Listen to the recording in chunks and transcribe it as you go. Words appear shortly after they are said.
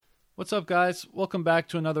What's up, guys? Welcome back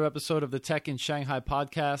to another episode of the Tech in Shanghai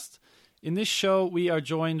podcast. In this show, we are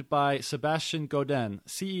joined by Sebastian Godin,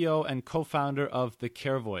 CEO and co-founder of The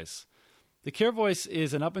CareVoice. The CareVoice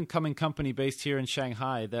is an up-and-coming company based here in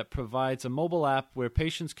Shanghai that provides a mobile app where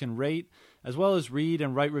patients can rate as well as read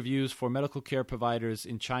and write reviews for medical care providers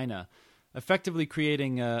in China, effectively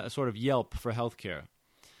creating a sort of Yelp for healthcare.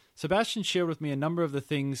 Sebastian shared with me a number of the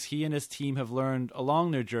things he and his team have learned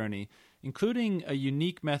along their journey, including a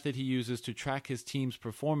unique method he uses to track his team's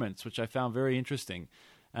performance, which I found very interesting.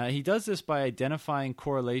 He does this by identifying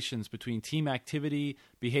correlations between team activity,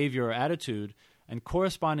 behavior, or attitude, and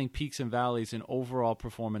corresponding peaks and valleys in overall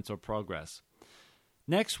performance or progress.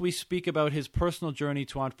 Next, we speak about his personal journey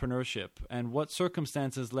to entrepreneurship and what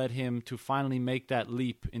circumstances led him to finally make that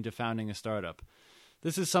leap into founding a startup.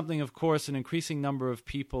 This is something, of course, an increasing number of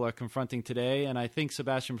people are confronting today, and I think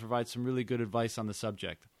Sebastian provides some really good advice on the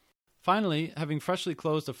subject. Finally, having freshly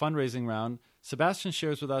closed a fundraising round, Sebastian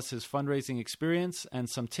shares with us his fundraising experience and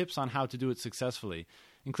some tips on how to do it successfully,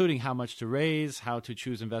 including how much to raise, how to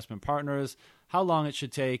choose investment partners, how long it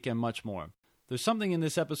should take, and much more. There's something in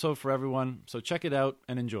this episode for everyone, so check it out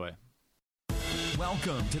and enjoy.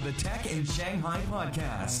 Welcome to the Tech in Shanghai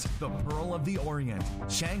podcast, the Pearl of the Orient.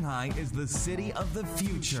 Shanghai is the city of the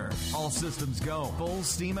future. All systems go, full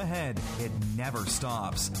steam ahead. It never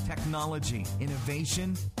stops. Technology,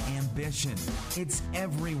 innovation, ambition. It's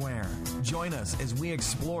everywhere. Join us as we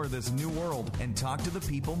explore this new world and talk to the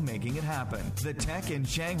people making it happen. The Tech in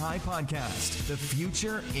Shanghai podcast. The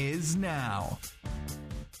future is now.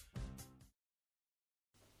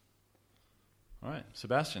 All right,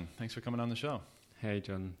 Sebastian, thanks for coming on the show. Hey,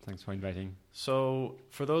 John. Thanks for inviting. So,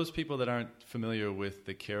 for those people that aren't familiar with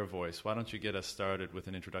the CareVoice, why don't you get us started with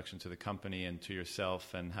an introduction to the company and to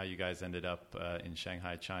yourself and how you guys ended up in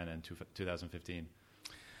Shanghai, China in 2015?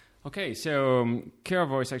 Okay, so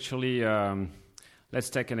CareVoice actually,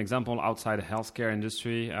 let's take an example outside the healthcare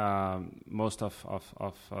industry. Most of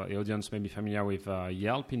the audience may be familiar with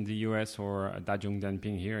Yelp in the US or Dajong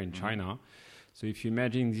Dianping here in China. So if you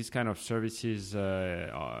imagine these kind of services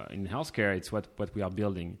in healthcare, it's what we are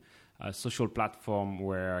building. A social platform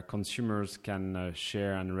where consumers can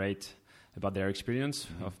share and rate about their experience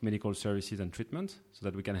of medical services and treatment so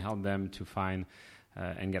that we can help them to find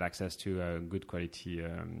and get access to good quality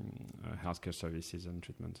healthcare services and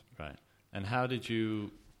treatment. Right. And how did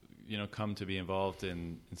you come to be involved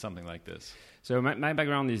in something like this? So my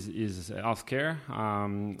background is healthcare.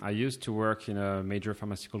 I used to work in a major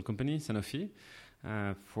pharmaceutical company, Sanofi,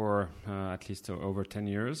 for at least over 10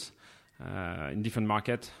 years in different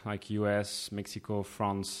markets like US, Mexico,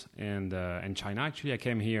 France, and China. Actually, I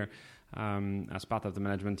came here as part of the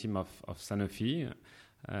management team of Sanofi.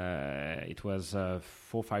 It was 4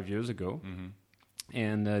 or 5 years ago. Mm-hmm.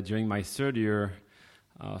 And during my third year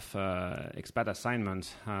of expat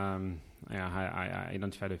assignment, I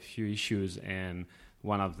identified a few issues, and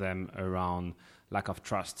one of them around lack of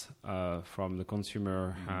trust from the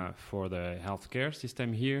consumer for the healthcare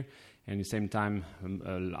system here, and at the same time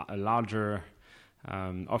a larger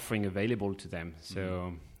offering available to them.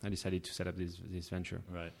 So I decided to set up this venture.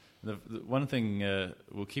 Right. The one thing,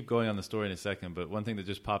 we'll keep going on the story in a second, but one thing that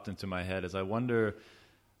just popped into my head is I wonder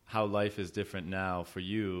how life is different now for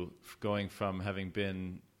you, going from having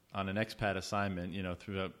been on an expat assignment,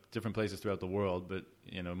 throughout different places throughout the world, but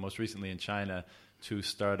most recently in China, to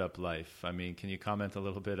startup life. I mean, can you comment a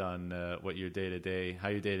little bit on what your day-to-day, how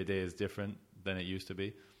your day-to-day is different than it used to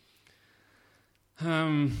be?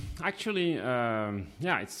 Actually,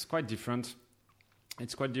 it's quite different.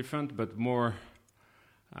 It's quite different, but more,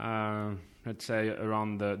 let's say,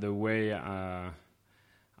 around the way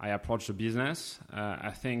I approach the business. I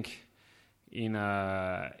think in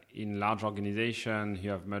large organization, you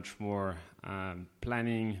have much more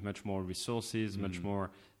planning, much more resources, much more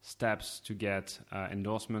steps to get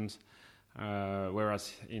endorsement.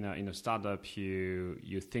 Whereas in a startup,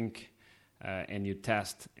 you think and you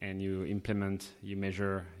test and you implement, you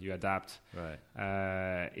measure, you adapt.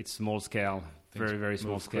 Right. It's small scale, very, very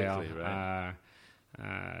small scale. Quickly, right?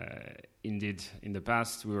 Indeed, in the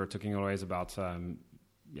past, we were talking always about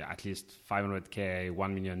at least 500K,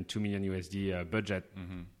 1 million, 2 million USD budget,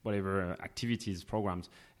 whatever activities, programs.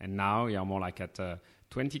 And now you're more like at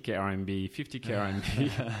 20K RMB, 50K RMB.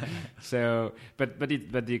 So, but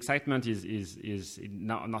the excitement is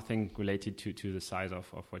nothing related to the size of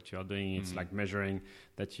what you're doing. It's like measuring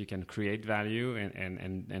that you can create value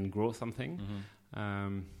and grow something.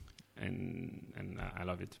 And I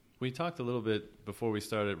love it. We talked a little bit before we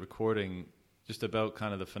started recording just about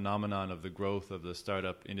kind of the phenomenon of the growth of the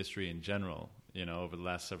startup industry in general, over the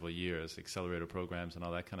last several years, accelerator programs and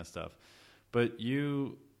all that kind of stuff. But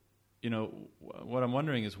you what I'm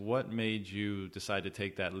wondering is what made you decide to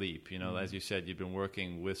take that leap? As you said, you've been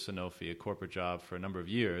working with Sanofi, a corporate job, for a number of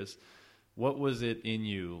years. What was it in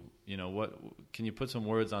you? What can you put some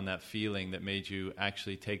words on that feeling that made you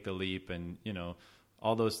actually take the leap? And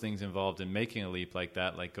all those things involved in making a leap like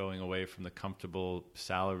that, like going away from the comfortable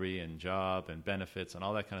salary and job and benefits and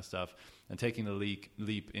all that kind of stuff, and taking the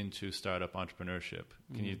leap into startup entrepreneurship.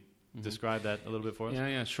 Can you describe that a little bit for us?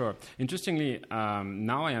 Yeah, sure. Interestingly,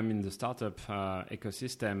 now I am in the startup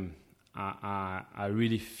ecosystem. I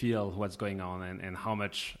really feel what's going on and how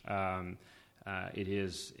much it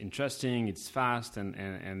is interesting, it's fast,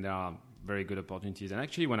 and there are very good opportunities. And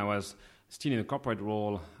actually, when I was still in a corporate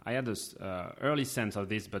role, I had this early sense of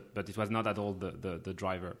this, but it was not at all the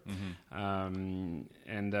driver. And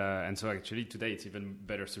so actually today it's even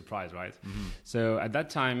better surprise, right? So at that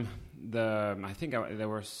time, I think there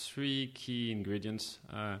were 3 key ingredients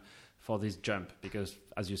for this jump, because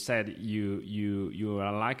as you said, you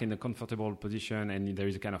are like in a comfortable position and there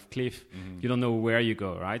is a kind of cliff. You don't know where you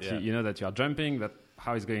go, right? Yeah. You know that you are jumping, but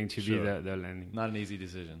how is going to be the landing? Not an easy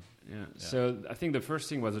decision. Yeah. So I think the first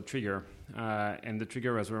thing was a trigger, and the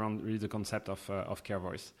trigger was around really the concept of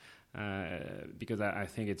CareVoice, because I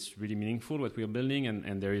think it's really meaningful what we are building,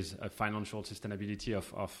 and there is a financial sustainability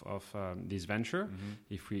of this venture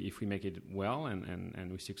if we make it well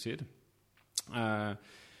and we succeed.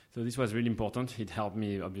 So this was really important. It helped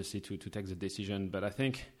me obviously to take the decision, but I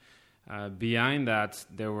think behind that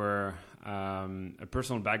there were a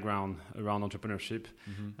personal background around entrepreneurship.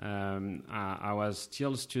 I was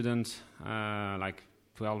still a student, like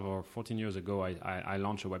 12 or 14 years ago. I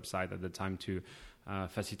launched a website at the time to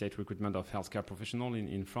facilitate recruitment of healthcare professionals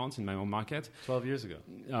in France, in my home market. 12 years ago?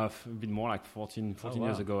 A bit more, like 14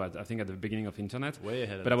 years ago, I think at the beginning of internet. Way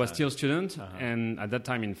ahead of But I was time. still a student, and at that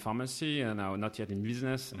time in pharmacy, and I was not yet in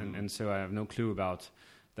business, and so I have no clue about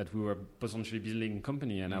that we were potentially building a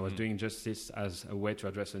company, and I was doing just this as a way to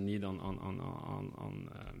address a need on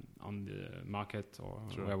the market or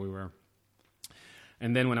where we were.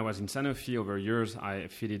 And then when I was in Sanofi over years, I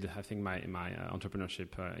feeded, I think, my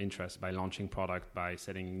entrepreneurship interest by launching product, by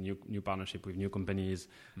setting new partnership with new companies,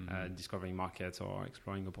 discovering markets or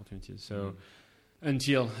exploring opportunities. So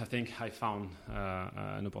until I think I found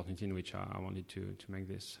an opportunity in which I wanted to make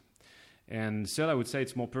this. And third, I would say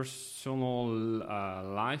it's more personal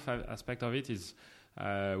life aspect of it is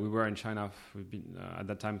we were in China. We've been at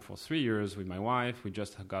that time for 3 years with my wife. We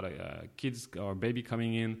just got a kids or baby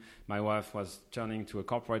coming in. My wife was turning to a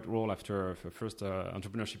corporate role after her first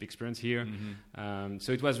entrepreneurship experience here.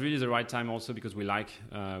 So it was really the right time also because we like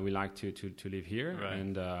to live here, right.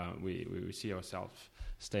 And we see ourselves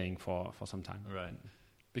staying for some time. Right.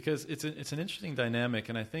 Because it's an interesting dynamic,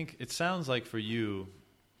 and I think it sounds like for you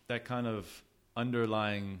that kind of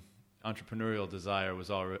underlying entrepreneurial desire was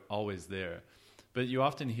always there. But you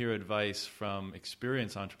often hear advice from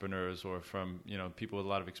experienced entrepreneurs or from people with a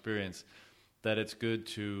lot of experience that it's good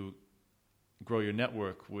to grow your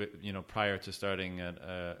network prior to starting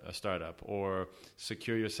a startup, or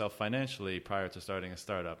secure yourself financially prior to starting a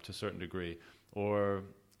startup to a certain degree, or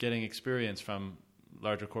getting experience from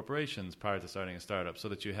larger corporations prior to starting a startup, so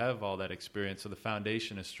that you have all that experience, so the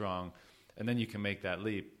foundation is strong, and then you can make that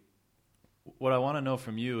leap. What I want to know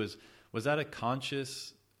from you is, was that a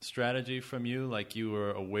conscious strategy from you? Like you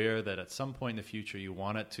were aware that at some point in the future you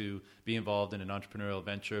wanted to be involved in an entrepreneurial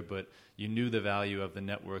venture, but you knew the value of the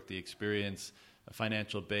network, the experience, a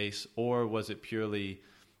financial base, or was it purely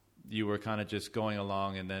you were kind of just going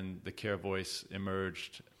along and then the CareVoice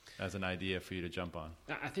emerged as an idea for you to jump on?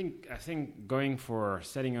 I think going for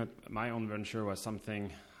setting up my own venture was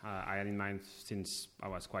something I had in mind since I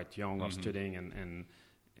was quite young or studying, and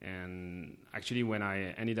actually when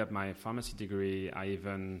I ended up my pharmacy degree, I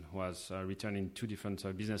even was returning 2 different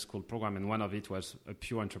business school programs, and one of it was a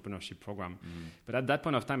pure entrepreneurship program. But at that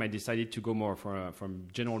point of time, I decided to go more from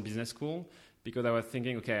general business school, because I was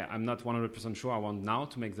thinking, okay, I'm not 100% sure I want now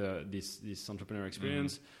to make this entrepreneur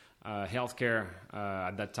experience. Healthcare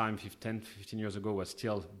at that time, 15 years ago, was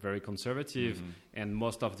still very conservative, and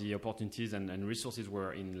most of the opportunities and resources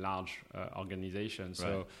were in large organizations. Right.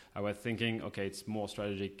 So I was thinking, okay, it's more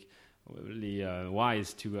strategically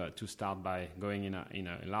wise to start by going in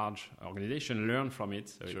a large organization, learn from it.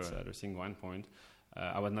 So it's addressing one point.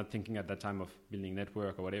 I was not thinking at that time of building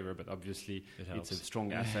network or whatever, but obviously it's a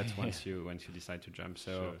strong asset once you decide to jump.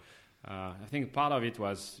 So. I think part of it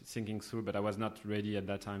was thinking through, but I was not ready at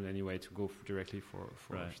that time anyway to go directly for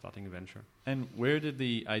starting a venture. And where did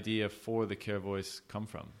the idea for the CareVoice come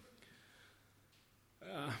from?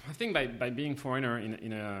 I think by being foreigner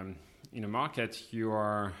in a market, you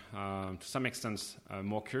are to some extent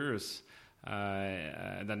more curious.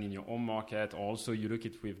 than in your own market. Or also, you look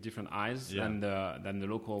at it with different eyes than the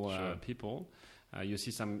local people. You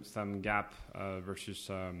see some gap versus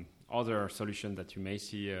other solutions that you may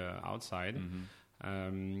see outside.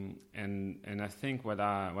 And I think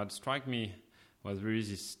what struck me was really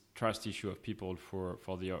this trust issue of people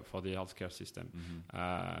for the healthcare system.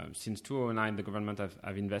 Since 2009, the government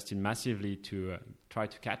have invested massively to try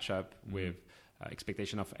to catch up with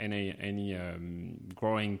expectation of any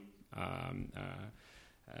growing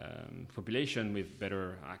population with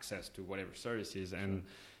better access to whatever services.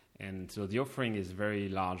 And so the offering is very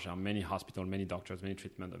large. There are many hospitals, many doctors, many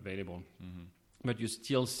treatment available. But you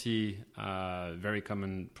still see a very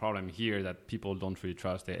common problem here that people don't really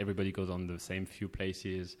trust. Everybody goes on the same few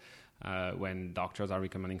places. When doctors are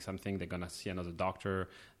recommending something, they're going to see another doctor.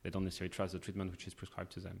 They don't necessarily trust the treatment which is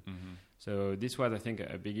prescribed to them. So this was, I think,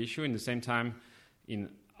 a big issue. In the same time,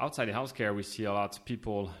 outside the healthcare, we see a lot of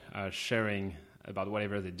people sharing about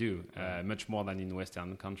whatever they do, much more than in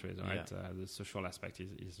Western countries, right? The social aspect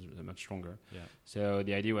is much stronger. So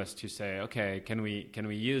the idea was to say, okay, can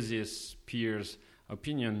we use this peers'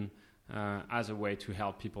 opinion as a way to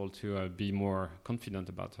help people to be more confident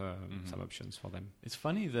about some options for them? It's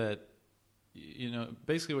funny that,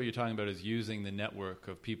 basically what you're talking about is using the network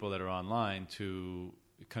of people that are online to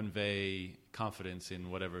convey confidence in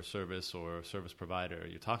whatever service or service provider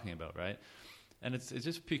you're talking about, right? And it's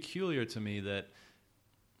just peculiar to me that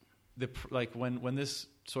when this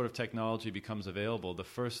sort of technology becomes available, the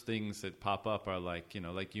first things that pop up are like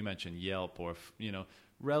you mentioned, Yelp or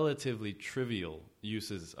relatively trivial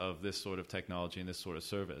uses of this sort of technology and this sort of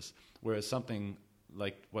service. Whereas something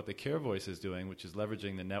like what the CareVoice is doing, which is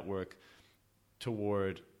leveraging the network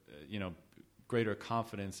toward greater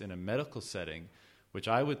confidence in a medical setting, which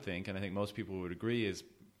I would think, and I think most people would agree, is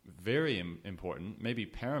very important, maybe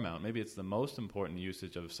paramount, maybe it's the most important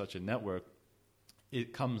usage of such a network,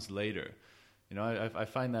 it comes later. I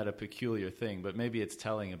find that a peculiar thing, but maybe it's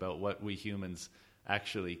telling about what we humans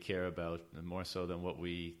actually care about, more so than what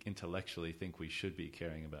we intellectually think we should be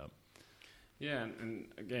caring about. Yeah, and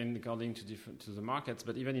again, according to the markets,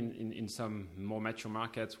 but even in some more mature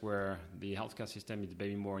markets where the healthcare system is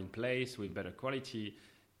maybe more in place with better quality,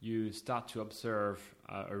 you start to observe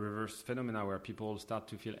a reverse phenomena where people start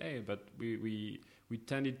to feel, hey, but we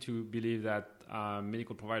tended to believe that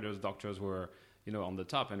medical providers, doctors were on the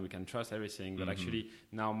top and we can trust everything. But actually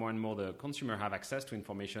now more and more the consumer have access to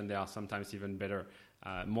information. They are sometimes even better,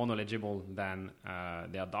 more knowledgeable than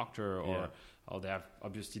their doctor or they have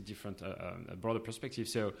obviously different, a broader perspective.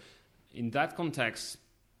 So in that context,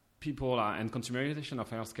 people and consumerization of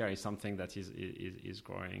healthcare is something that is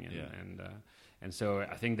growing. And so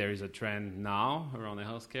I think there is a trend now around the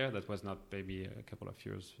healthcare that was not maybe a couple of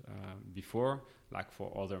years before, like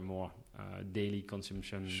for other more daily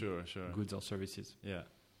consumption goods or services. Yeah.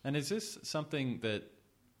 And is this something that,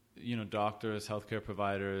 doctors, healthcare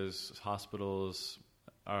providers, hospitals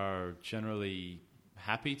are generally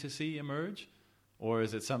happy to see emerge? Or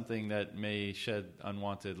is it something that may shed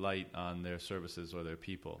unwanted light on their services or their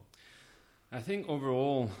people? I think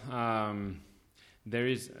overall, there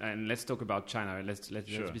is, and let's talk about China. Let's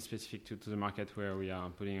be specific to the market where we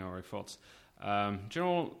are putting our efforts.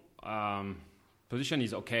 General position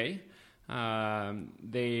is okay.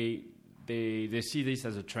 They see this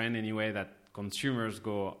as a trend anyway, that consumers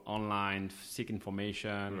go online, seek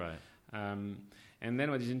information. Right. And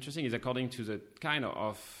then what is interesting is, according to the kind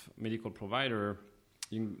of medical provider,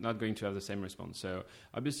 you're not going to have the same response. So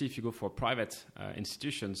obviously, if you go for private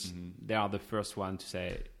institutions, they are the first one to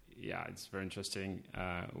say, yeah, it's very interesting.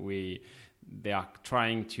 They are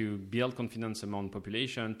trying to build confidence among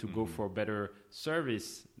population to go for better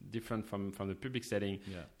service, different from the public setting.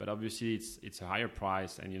 Yeah. But obviously, it's a higher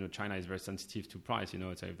price, and China is very sensitive to price.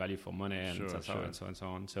 It's a value for money, and so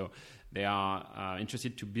on. So they are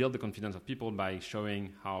interested to build the confidence of people by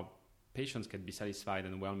showing how patients can be satisfied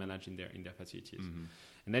and well managed in their facilities.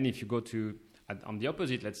 And then if you go to on the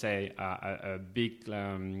opposite, let's say a big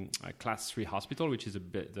class 3 hospital, which is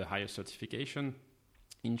the highest certification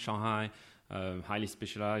in Shanghai, highly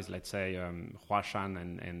specialized, let's say Huashan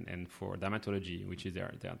and for dermatology, which is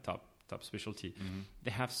their top specialty.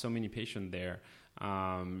 They have so many patients there.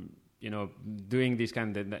 Doing this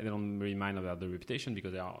kind, they don't really mind about the reputation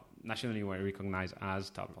because they are nationally recognized as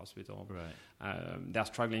top hospital. Right. They're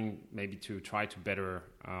struggling maybe to try to better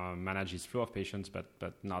manage this flow of patients,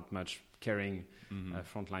 but not much caring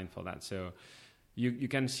frontline for that. So you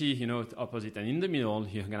can see, the opposite. And in the middle,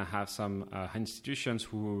 you're going to have some institutions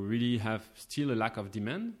who really have still a lack of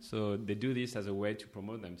demand. So they do this as a way to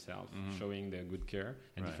promote themselves, showing their good care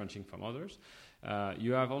and differentiating from others.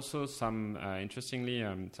 You have also some, interestingly,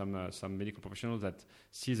 some medical professionals that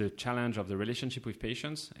see the challenge of the relationship with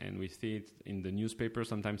patients, and we see it in the newspaper.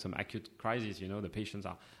 Sometimes some acute crises, the patients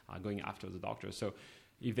are going after the doctor. So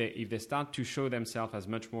if they start to show themselves as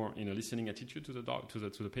much more in a listening attitude to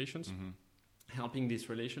the patients. Mm-hmm. Helping this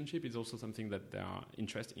relationship is also something that they are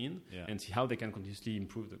interested in, and see how they can continuously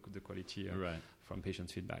improve the quality from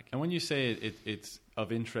patients' feedback. And when you say it's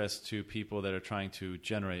of interest to people that are trying to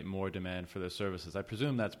generate more demand for their services, I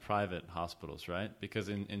presume that's private hospitals, right? Because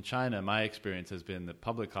in China, my experience has been that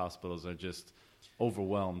public hospitals are just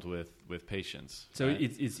overwhelmed with patients. So right?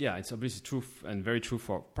 it's obviously true and very true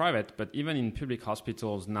for private, but even in public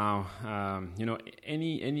hospitals now,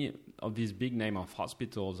 any of these big name of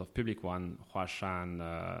hospitals, of public one, Huashan,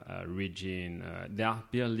 Regin, they are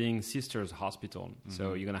building sisters hospital. Mm-hmm.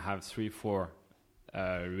 So you're going to have 3-4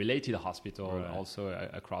 related hospital also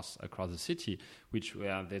across the city, which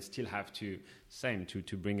they still have to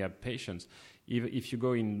bring up patients. If you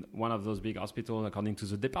go in one of those big hospitals, according to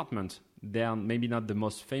the department, they are maybe not the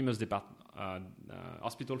most famous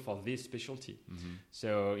hospital for this specialty. Mm-hmm.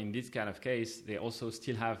 So in this kind of case, they also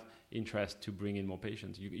still have interest to bring in more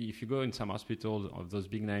patients. If you go in some hospitals of those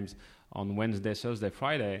big names on Wednesday, Thursday,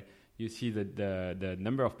 Friday, you see that the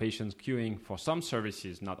number of patients queuing for some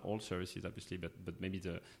services, not all services obviously, but maybe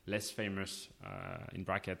the less famous in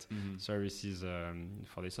bracket services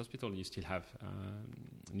for this hospital, you still have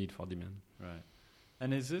need for demand. Right.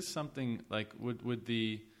 And is this something like would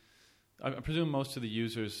I presume most of the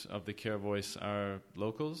users of the CareVoice are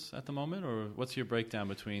locals at the moment, or what's your breakdown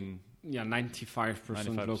between?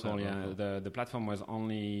 95% local. Yeah, the platform was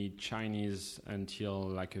only Chinese until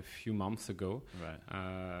like a few months ago, right?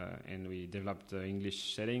 And we developed the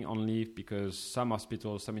English setting only because some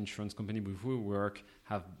hospitals, some insurance company with who we work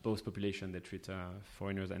have both population. They treat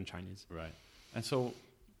foreigners and Chinese. Right. And so,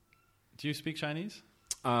 do you speak Chinese?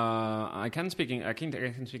 I can speak.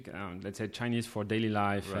 Let's say Chinese for daily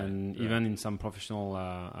life and even in some professional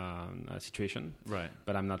situation. Right.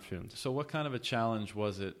 But I'm not fluent. So, what kind of a challenge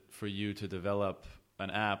was it for you to develop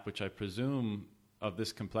an app, which I presume of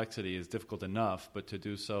this complexity is difficult enough, but to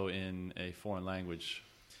do so in a foreign language?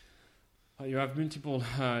 You have multiple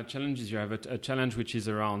challenges. You have a challenge which is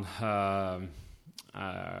around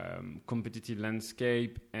competitive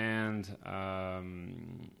landscape and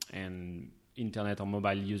internet or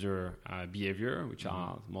mobile user behavior, which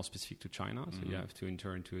are more specific to China. So you have to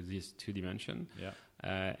enter into these two dimensions.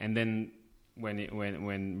 Yeah. And then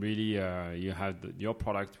when really you have your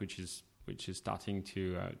product, which is starting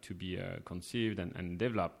to be conceived and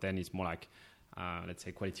developed, then it's more like let's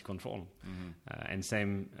say quality control. And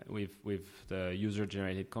same with the user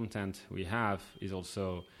generated content we have is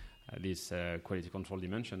also this quality control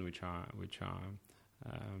dimension, which are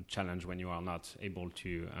challenge when you are not able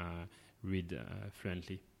to read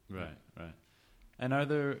fluently. Right. And are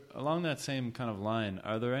there, along that same kind of line,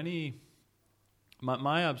 are there any,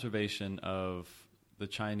 my observation of the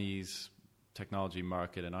Chinese technology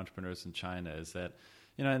market and entrepreneurs in China is that,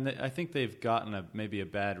 and I think they've gotten maybe a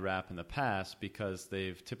bad rap in the past because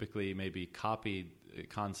they've typically maybe copied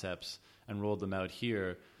concepts and rolled them out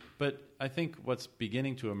here. But I think what's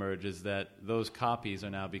beginning to emerge is that those copies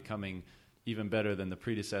are now becoming even better than the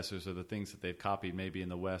predecessors or the things that they've copied maybe in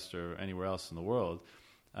the West or anywhere else in the world.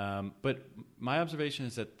 But my observation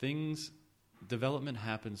is that development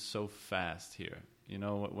happens so fast here.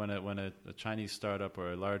 When a Chinese startup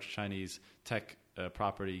or a large Chinese tech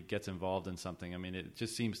property gets involved in something, I mean, it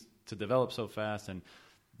just seems to develop so fast and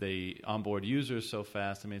they onboard users so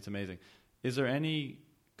fast. I mean, it's amazing. Is there any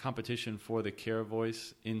competition for the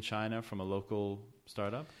CareVoice in China from a local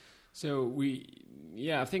startup? So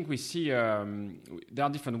I think we see there are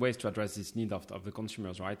different ways to address this need of the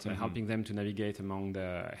consumers, right? Helping them to navigate among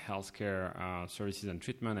the healthcare services and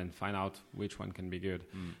treatment and find out which one can be good.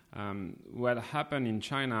 What happened in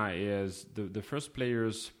China is the first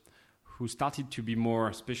players who started to be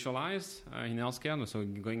more specialized in healthcare, so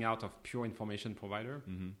going out of pure information provider,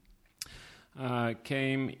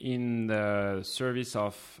 came in the service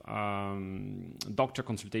of doctor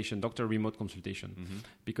remote consultation,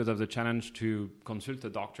 because of the challenge to consult a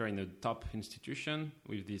doctor in a top institution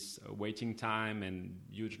with this waiting time and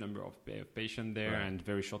huge number of patients there and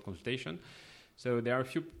very short consultation. So there are a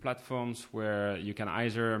few platforms where you can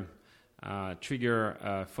either trigger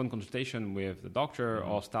a phone consultation with the doctor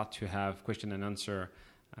or start to have question and answer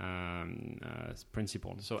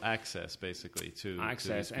principle. So access basically to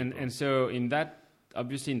access, and so in that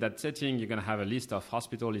setting, you're going to have a list of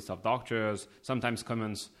hospital, list of doctors, sometimes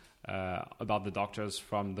comments about the doctors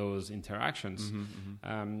from those interactions.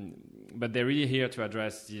 But they're really here to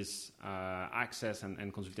address this access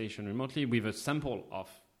and consultation remotely with a sample of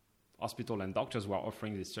hospital and doctors who are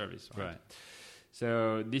offering this service. Right.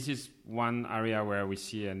 So this is one area where we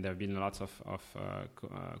see, and there have been lots of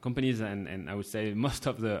companies, and I would say most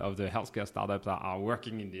of the healthcare startups are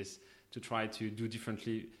working in this to try to do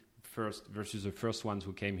differently first versus the first ones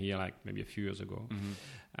who came here like maybe a few years ago.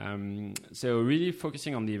 So really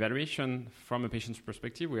focusing on the evaluation from a patient's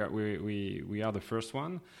perspective, we are the first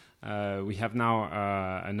one. We have now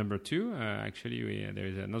a number two. Actually, there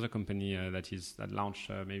is another company that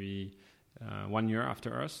launched maybe 1 year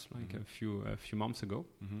after us, like a few months ago.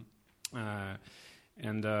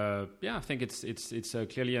 And I think it's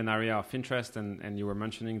clearly an area of interest. And you were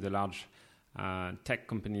mentioning the large tech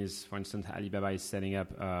companies. For instance, Alibaba is setting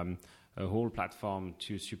up a whole platform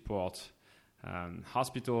to support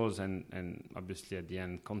hospitals and obviously at the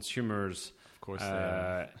end consumers. Of course,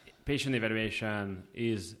 patient evaluation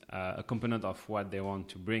is a component of what they want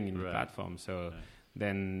to bring in the platform. So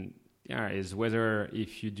then, is whether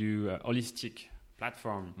if you do a holistic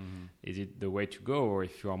platform, is it the way to go, or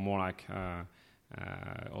if you are more like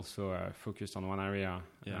also focused on one area,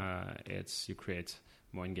 you create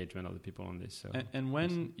more engagement of the people on this. So. And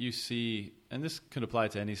when you see, and this could apply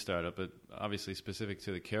to any startup, but obviously specific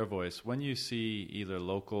to the CareVoice, when you see either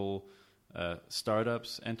local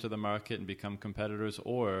startups enter the market and become competitors,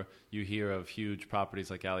 or you hear of huge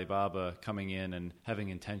properties like Alibaba coming in and having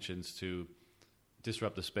intentions to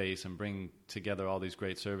disrupt the space and bring together all these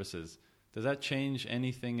great services, does that change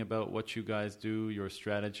anything about what you guys do, your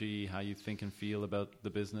strategy, how you think and feel about the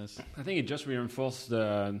business? I think it just reinforced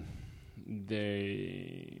the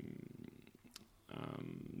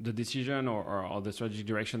decision or the strategic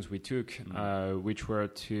directions we took, which were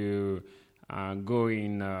to go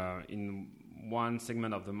in one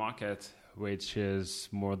segment of the market, which is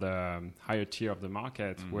more the higher tier of the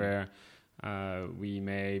market, where we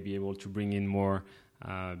may be able to bring in more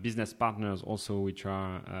business partners also, which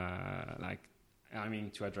are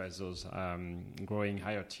aiming to address those growing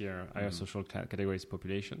higher tier, higher social categories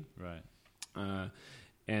population. Right.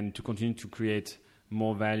 And to continue to create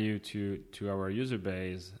more value to our user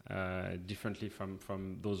base, differently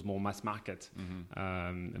from those more mass market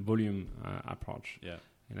volume approach. Yeah.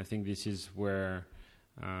 And I think this is where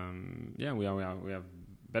we have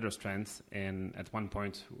better strengths, and at one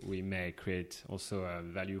point we may create also a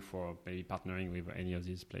value for maybe partnering with any of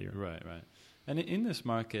these players. Right. And in this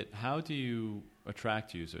market, how do you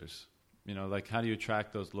attract users? How do you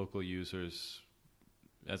attract those local users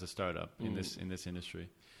as a startup in this industry?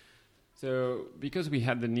 So because we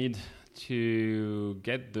had the need to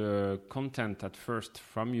get the content at first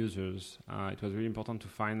from users, it was really important to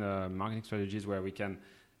find marketing strategies where we can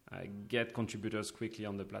get contributors quickly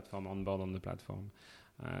on board on the platform.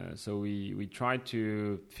 So we tried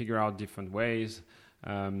to figure out different ways.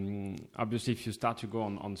 Obviously, if you start to go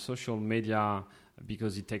on social media,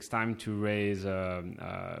 because it takes time to raise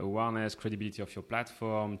awareness, credibility of your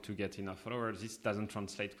platform, to get enough followers, this doesn't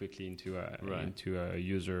translate quickly into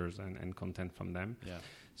users and content from them. Yeah.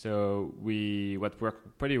 So what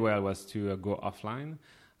worked pretty well was to go offline,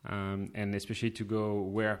 and especially to go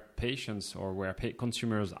where patients or where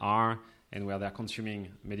consumers are and where they're consuming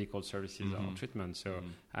medical services or treatment. So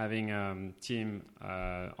having a team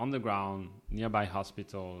on the ground, nearby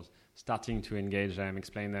hospitals, starting to engage them,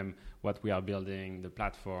 explain them what we are building, the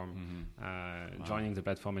platform, joining the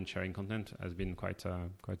platform and sharing content has been quite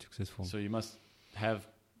successful. So you must have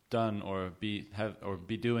done or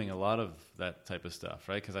be doing a lot of that type of stuff,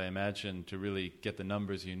 right? Because I imagine to really get the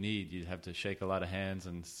numbers you need, you'd have to shake a lot of hands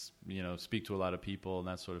and speak to a lot of people and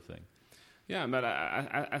that sort of thing. Yeah, but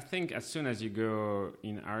I think as soon as you go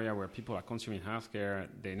in an area where people are consuming healthcare,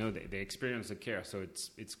 they know they experience the care, so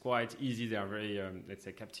it's quite easy. They are very, let's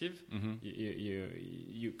say, captive.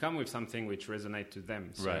 You come with something which resonates to them,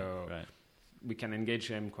 so we can engage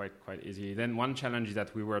them quite easily. Then one challenge is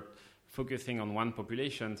that we were focusing on one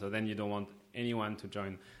population, so then you don't want anyone to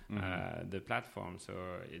join the platform. So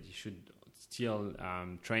you should still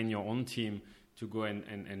train your own team to go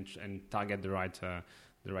and target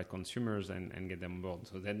the right consumers and get them on board.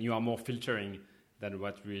 So then you are more filtering than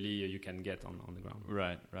what really you can get on the ground.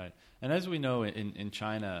 Right. And as we know in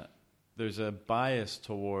China, there's a bias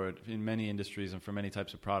toward, in many industries and for many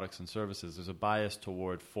types of products and services, there's a bias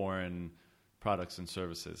toward foreign products and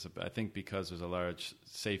services. I think because there's a large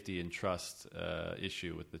safety and trust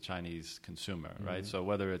issue with the Chinese consumer, right? So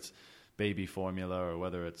whether it's baby formula or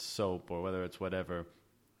whether it's soap or whether it's whatever,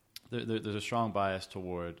 there's a strong bias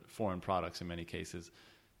toward foreign products in many cases.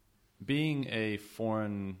 Being a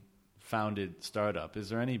foreign founded startup. Is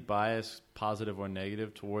there any bias, positive or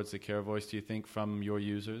negative, towards the CareVoice, do you think, from your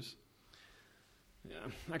users? Yeah.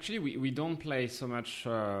 Actually, we don't play so much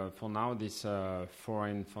for now this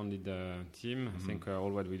foreign funded team. I think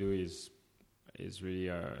all what we do is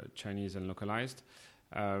really Chinese and localized.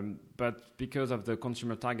 But because of the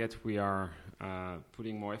consumer target, we are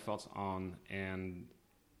putting more efforts on, and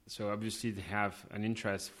so obviously they have an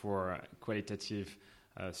interest for qualitative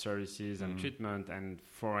services and treatment and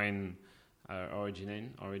foreign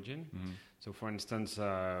origin. So, for instance,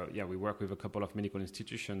 we work with a couple of medical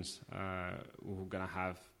institutions who are going to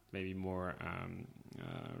have maybe more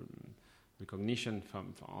recognition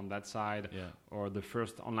from on that side, or the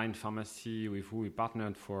first online pharmacy with who we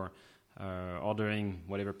partnered for ordering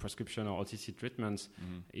whatever prescription or OTC treatments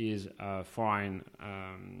is a foreign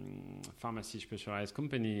pharmacy specialized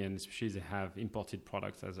company, and especially they have imported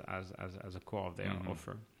products as a core of their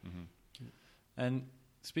offer. And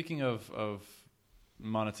speaking of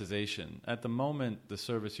monetization, at the moment the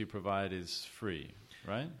service you provide is free,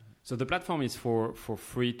 right? So the platform is for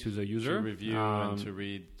free to the user. To review and to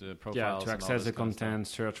read the profiles. To access the content,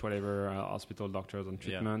 search whatever hospital, doctors on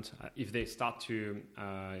treatment. If they start to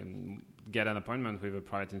get an appointment with a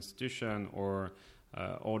private institution or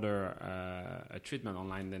order a treatment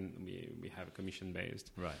online, then we have a commission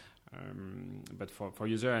based. Right. But for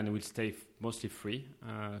user, and it will stay mostly free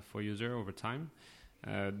for user over time.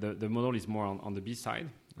 The model is more on the B side,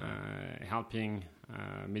 helping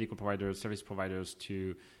medical providers, service providers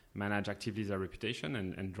to manage actively their reputation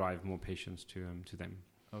and drive more patients to them.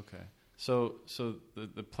 Okay. So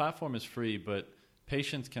the platform is free, but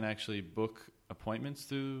patients can actually book appointments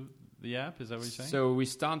through the app? Is that what you're saying? So we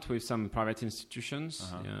start with some private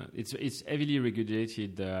institutions. It's heavily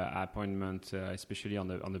regulated appointment, especially on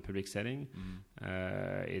the public setting.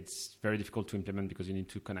 It's very difficult to implement because you need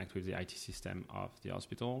to connect with the IT system of the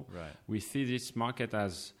hospital. Right. We see this market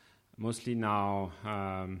as mostly now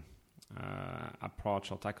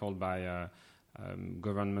approached or tackled by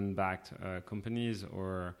government-backed companies,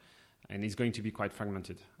 and it's going to be quite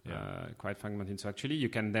fragmented. So actually, you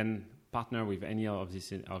can then partner with any of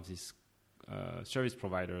these service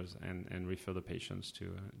providers and refer the patients to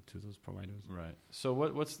those providers. Right. So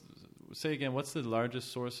what's the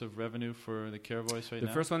largest source of revenue for the CareVoice right now?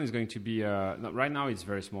 The first one is going to be right now it's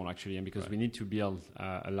very small actually, and because we need to build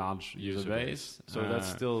a large user base. So that's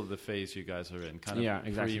still the phase you guys are in, kind of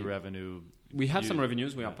exactly. Pre-revenue. We have some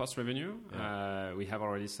revenues. We are post-revenue. We have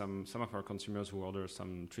already some of our consumers who order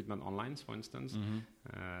some treatment online, for instance,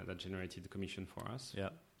 that generated the commission for us. Yeah.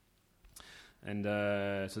 And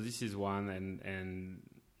so this is one,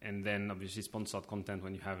 and then obviously sponsored content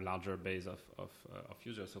when you have larger base of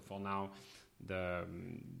users. So for now,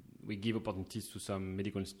 we give opportunities to some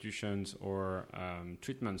medical institutions or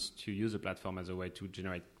treatments to use the platform as a way to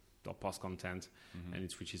generate or post content,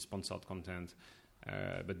 and which is sponsored content.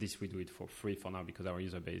 But this we do it for free for now because our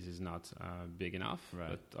user base is not big enough. Right.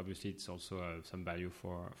 But obviously it's also some value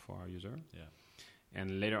for our user. Yeah.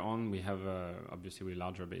 And later on, we have obviously with a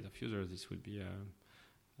larger base of users. This would be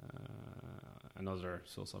another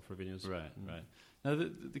source of revenues. Right. Now,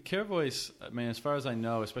 the CareVoice, I mean, as far as I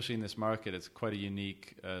know, especially in this market, it's quite a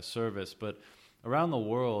unique service. But around the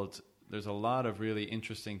world, there's a lot of really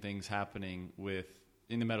interesting things happening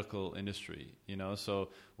in the medical industry. So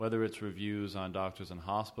whether it's reviews on doctors and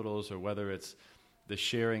hospitals, or whether it's the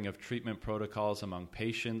sharing of treatment protocols among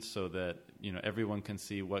patients so that everyone can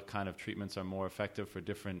see what kind of treatments are more effective for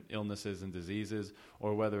different illnesses and diseases,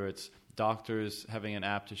 or whether it's doctors having an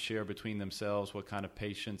app to share between themselves what kind of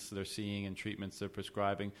patients they're seeing and treatments they're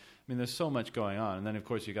prescribing. I mean, there's so much going on. And then, of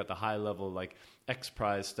course, you got the high-level like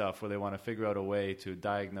XPRIZE stuff where they want to figure out a way to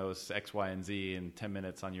diagnose X, Y, and Z in 10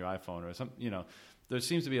 minutes on your iPhone or something. There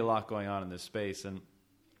seems to be a lot going on in this space. And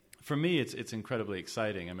for me, it's incredibly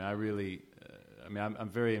exciting. I mean, I'm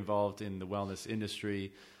very involved in the wellness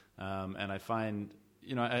industry, and I find,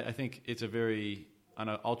 I think it's on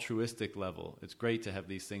an altruistic level, it's great to have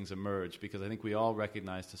these things emerge, because I think we all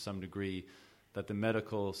recognize to some degree that the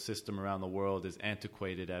medical system around the world is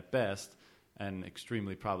antiquated at best and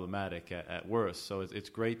extremely problematic at worst. So it's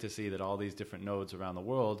great to see that all these different nodes around the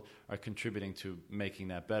world are contributing to making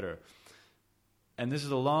that better. And this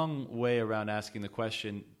is a long way around asking the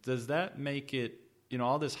question, does that make it,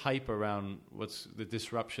 all this hype around what's the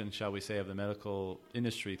disruption, shall we say, of the medical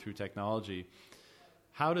industry through technology,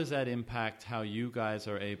 how does that impact how you guys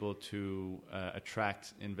are able to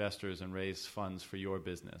attract investors and raise funds for your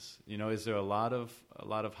business? Is there a lot of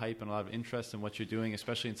hype and a lot of interest in what you're doing,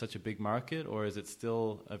 especially in such a big market, or is it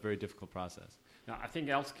still a very difficult process? No, I think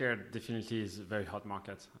healthcare definitely is a very hot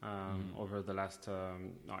market. Over the last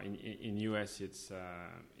in US,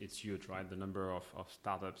 it's huge, right? The number of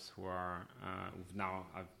startups who've now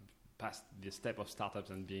have passed the step of startups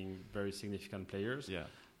and being very significant players. Yeah.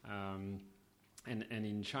 And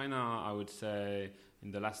in China, I would say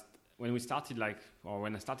in the last when I started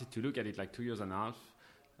to look at it like 2.5 years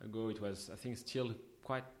ago, it was, I think, still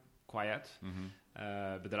quite quiet.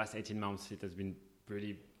 But the last 18 months, it has been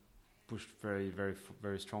really pushed very, very,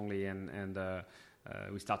 very strongly, and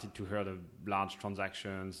we started to hear the large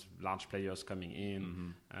transactions, large players coming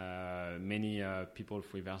in, many people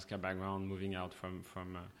with healthcare background moving out from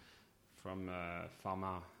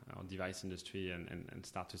pharma or device industry and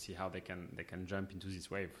start to see how they can jump into this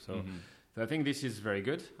wave. So I think this is very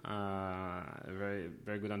good, a very,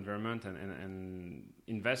 very good environment, and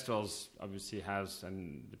investors obviously has,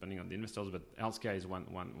 and depending on the investors, but healthcare is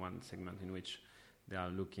one segment in which they are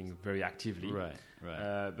looking very actively. Right.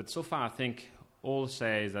 But so far, I think all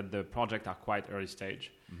say that the projects are quite early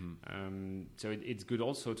stage. So it's good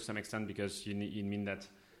also to some extent because you mean that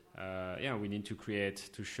we need to create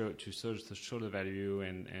to show the value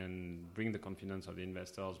and bring the confidence of the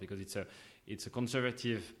investors, because it's a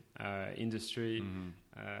conservative industry.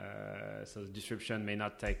 So the disruption may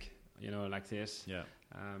not take like this. Yeah.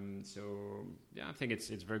 I think it's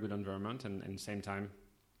very good environment, and at the same time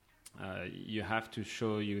you have to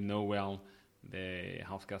show well the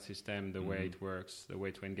healthcare system, the way it works, the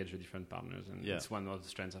way to engage with different partners, and it's one of the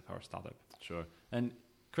strengths of our startup.Ure. And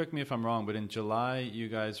correct me if I'm wrong, but in July you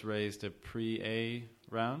guys raised a pre-A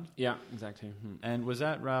round? Yeah, exactly. And was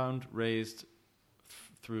that round raised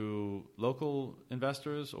through local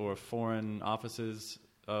investors or foreign offices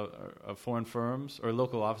of foreign firms, or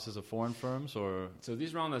local offices of foreign firms? Or so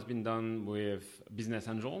this round has been done with Business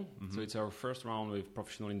Angel. So it's our first round with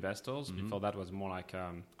professional investors. Before that was more like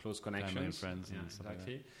close connections, family and friends, and stuff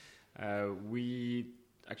exactly.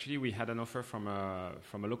 We had an offer from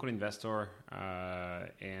a local investor,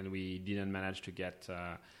 and we didn't manage to get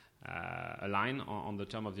a line on the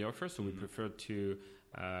term of the offer. So we preferred to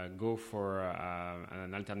go for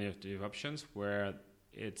an alternative options where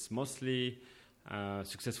it's mostly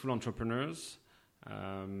successful entrepreneurs,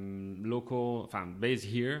 local, based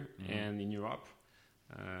here and in Europe,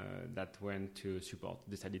 that went to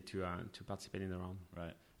decided to participate in the round.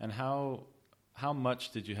 Right. And how much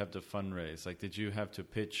did you have to fundraise? Like, did you have to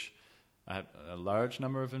pitch a large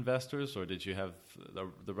number of investors, or did you have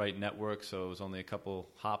the right network, so it was only a couple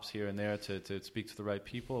hops here and there to speak to the right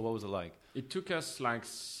people? What was it like? It took us like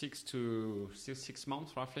 6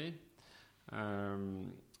 months roughly.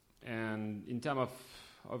 And in terms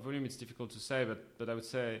of volume, it's difficult to say, but I would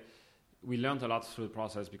say we learned a lot through the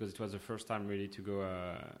process, because it was the first time really to go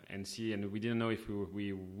and see, and we didn't know if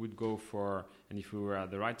we would go for, and if we were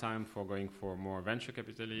at the right time for going for more venture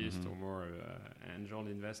capitalists or more angel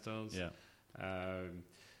investors. Yeah.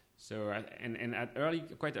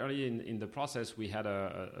 Quite early in the process, we had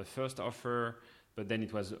a first offer, but then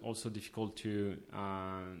it was also difficult to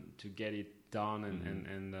get it done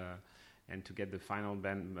and to get the final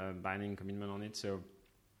binding commitment on it. So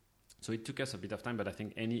it took us a bit of time, but I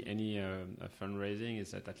think any fundraising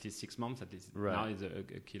is at least 6 months. At least now is a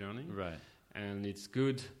key learning. Right. And it's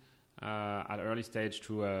good at early stage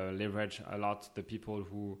to leverage a lot the people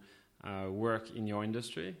who work in your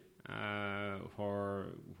industry,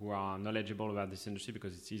 who are knowledgeable about this industry,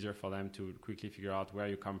 because it's easier for them to quickly figure out where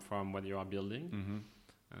you come from, what you are building.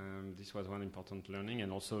 This was one important learning,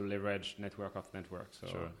 and also leverage network of networks. So.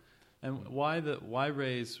 Sure. And why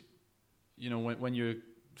raise? When you're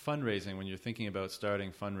fundraising, when you're thinking about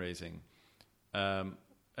starting fundraising,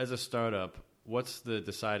 as a startup, what's the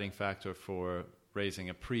deciding factor for raising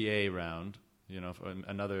a pre-A round,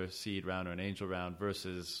 another seed round or an angel round,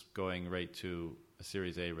 versus going right to a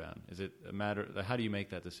Series A round? Is it a matter? How do you make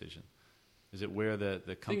that decision? Is it where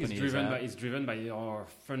the company is at? It's driven by your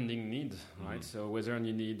funding need, right? So whether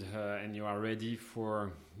you need and you are ready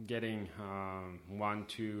for getting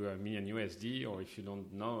 $1-2 million USD, or if you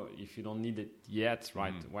don't need it yet,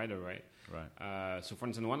 right away. Right. So for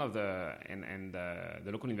instance, one of the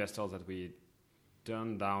local investors that we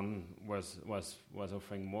turned down was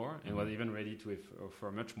offering more and was even ready to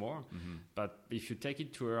offer much more. But if you take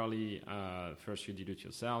it too early, first you dilute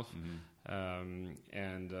yourself. And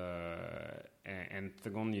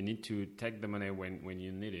second, you need to take the money when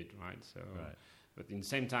you need it, right? So, but in the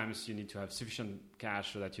same time, you need to have sufficient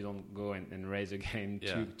cash so that you don't go and raise again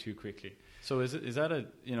too quickly. So is that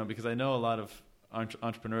because I know a lot of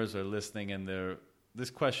entrepreneurs are listening, and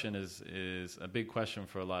this question is a big question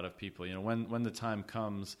for a lot of people. When the time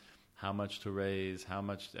comes, how much to raise, how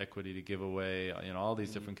much equity to give away, all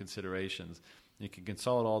these different considerations. You can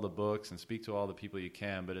consult all the books and speak to all the people you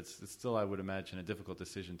can, but it's still, I would imagine, a difficult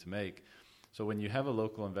decision to make. So when you have a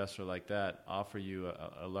local investor like that offer you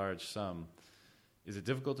a large sum, is it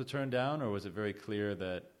difficult to turn down, or was it very clear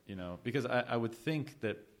that, because I would think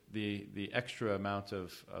that the extra amount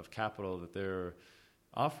of capital that they're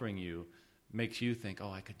offering you makes you think,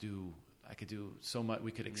 I could do so much.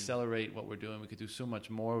 We could accelerate what we're doing. We could do so much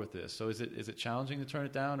more with this. So is it challenging to turn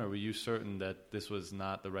it down, or were you certain that this was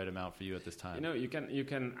not the right amount for you at this time? You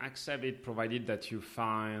can accept it provided that you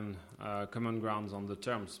find common grounds on the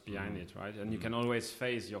terms behind it, right? And you can always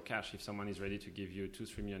phase your cash if someone is ready to give you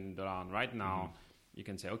 $2-3 million right now. You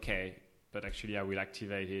can say, okay, but actually I will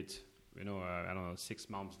activate it. I don't know, 6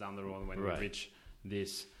 months down the road when we reach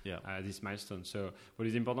this milestone. So what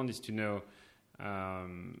is important is to know.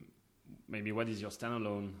 Maybe what is your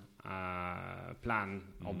standalone plan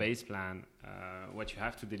or base plan, what you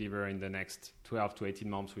have to deliver in the next 12 to 18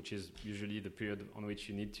 months, which is usually the period on which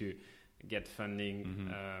you need to get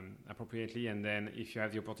funding appropriately. And then if you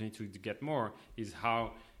have the opportunity to get more, is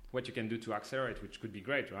what you can do to accelerate, which could be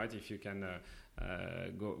great, right? If you can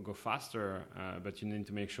go faster, but you need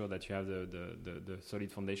to make sure that you have the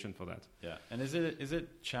solid foundation for that. Yeah, and is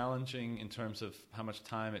it challenging in terms of how much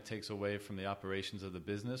time it takes away from the operations of the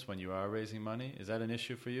business when you are raising money? Is that an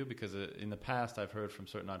issue for you? Because in the past, I've heard from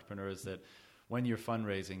certain entrepreneurs that when you're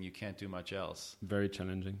fundraising, you can't do much else. Very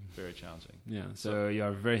challenging. Very challenging. Yeah, so you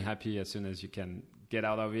are very happy as soon as you can get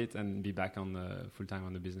out of it and be back on full-time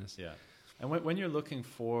on the business. Yeah, and when you're looking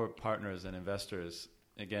for partners and investors,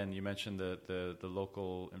 again, you mentioned the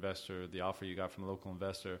local investor, the offer you got from a local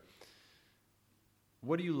investor.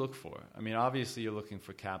 What do you look for? I mean, obviously you're looking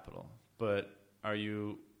for capital, but are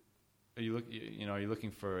you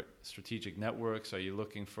looking for strategic networks? Are you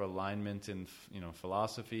looking for alignment in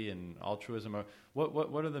philosophy and altruism? Or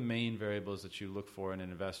what are the main variables that you look for in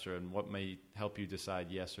an investor, and what may help you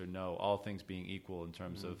decide yes or no, all things being equal in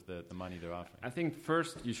terms of the money they're offering? I think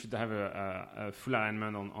first you should have a full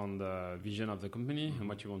alignment on the vision of the company and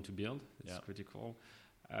what you want to build. It's critical.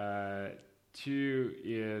 Two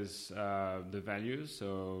is the values.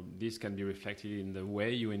 So this can be reflected in the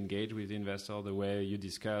way you engage with the investor, the way you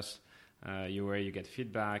discuss, where you get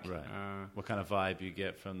feedback. Right. What kind of vibe you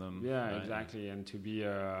get from them. Yeah, right? Exactly. And to be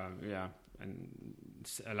and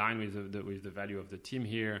align with the value of the team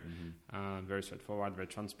here. Very straightforward, very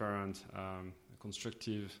transparent,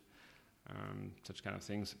 constructive, such kind of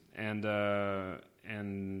things. And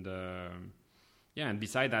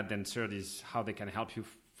beside that, then third is how they can help you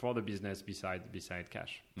for the business beside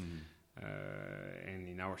cash. And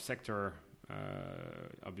in our sector,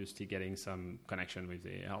 obviously getting some connection with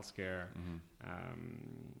the healthcare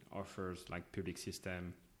offers like public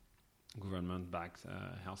system, government-backed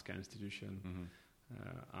healthcare institution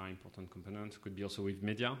are important components. Could be also with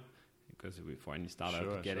media, because for any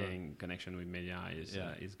startup, getting connection with media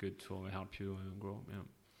is good to help you grow.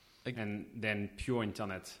 Yeah. And then pure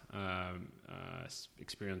internet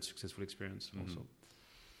successful experience also.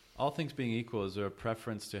 All things being equal, is there a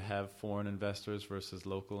preference to have foreign investors versus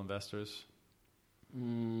local investors?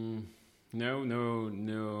 No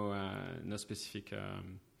specific.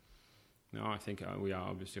 No, I think we are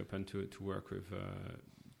obviously open to work with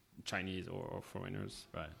Chinese or foreigners.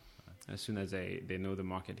 Right. As soon as they know the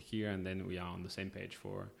market here, and then we are on the same page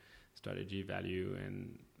for strategy, value,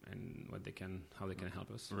 and how they can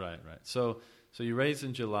help us. Right. So you raised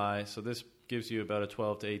in July. So this gives you about a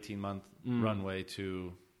 12 to 18 month runway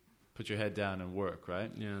to put your head down and work, right?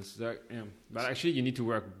 Yes. But actually, you need to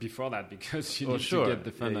work before that, because you need to get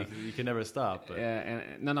the funding. Yeah, you can never stop. But.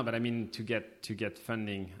 But I mean, to get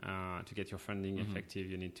funding, to get your funding effective,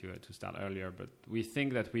 you need to start earlier. But we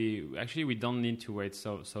think that we don't need to wait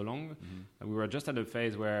so long. We were just at a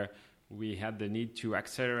phase where we had the need to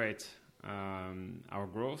accelerate our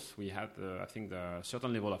growth. We had, I think, the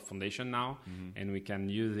certain level of foundation now, and we can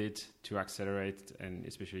use it to accelerate, and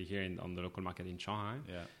especially here on the local market in Shanghai.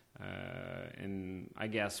 Yeah. And I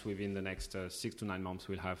guess within the next 6 to 9 months,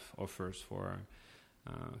 we'll have offers for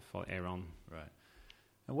Aaron. Right.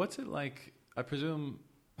 And what's it like? I presume,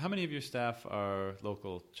 how many of your staff are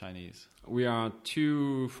local Chinese? We are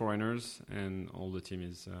 2 foreigners, and all the team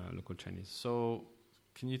is local Chinese. So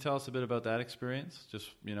can you tell us a bit about that experience?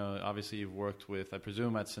 Just, obviously you've worked with, I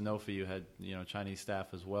presume at Sanofi you had, Chinese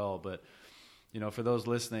staff as well. But, for those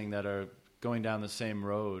listening that are going down the same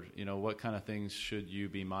road, what kind of things should you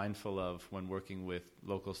be mindful of when working with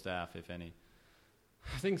local staff, if any?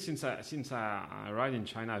 I think since I arrived in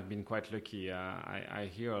China, I've been quite lucky. I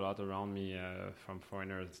hear a lot around me from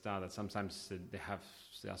foreigners that sometimes they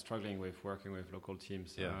are struggling with working with local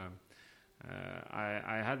teams. Yeah.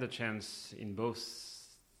 I had the chance in both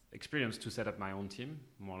experience to set up my own team,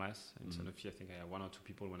 more or less. In Sanofi, I think I had 1 or 2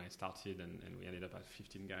 people when I started, and we ended up at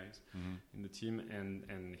 15 guys in the team,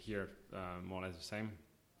 and here more or less the same.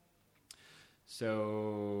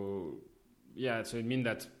 So yeah, so it means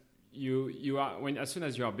that you are as soon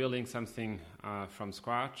as you are building something from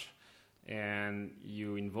scratch, and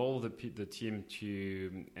you involve the team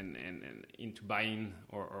to and into buying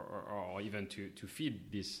or even to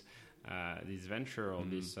feed this venture or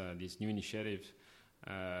this new initiative.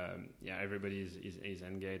 Everybody is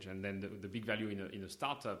engaged, and then the big value in a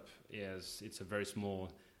startup is it's a very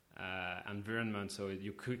small environment, so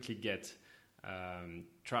you quickly get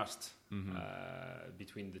trust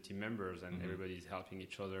between the team members, and everybody is helping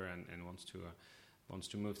each other and wants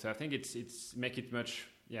to move. So I think it's make it much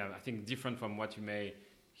I think different from what you may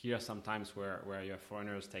hear sometimes where you have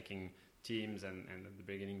foreigners taking teams, and at the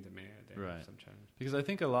beginning they have some challenge. Because I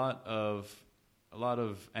think a lot of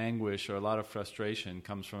anguish or a lot of frustration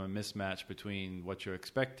comes from a mismatch between what your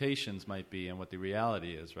expectations might be and what the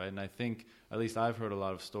reality is, right? And I think, at least I've heard a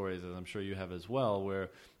lot of stories, as I'm sure you have as well,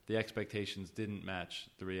 where the expectations didn't match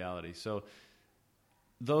the reality. So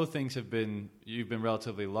though you've been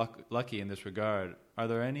relatively lucky in this regard, are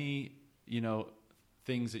there any,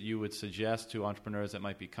 things that you would suggest to entrepreneurs that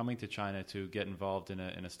might be coming to China to get involved in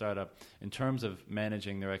a startup in terms of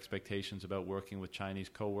managing their expectations about working with Chinese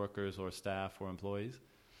coworkers or staff or employees?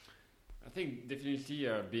 I think definitely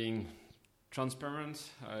being transparent,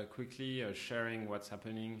 quickly sharing what's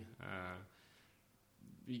happening.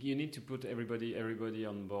 You need to put everybody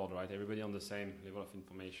on board, right? Everybody on the same level of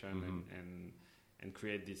information, and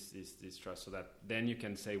create this trust, so that then you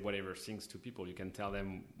can say whatever things to people. You can tell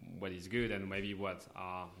them what is good and maybe what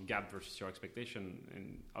are gap versus your expectation.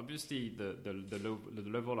 And obviously the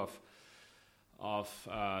level of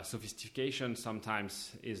sophistication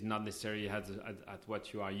sometimes is not necessarily at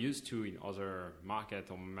what you are used to in other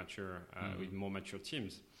market or mature with more mature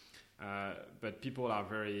teams. But people are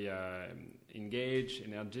very engaged,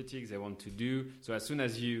 energetic. They want to do. So as soon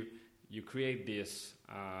as you create this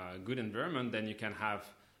good environment, then you can have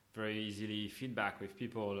very easily feedback with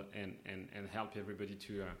people and help everybody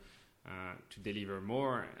to deliver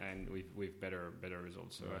more and with better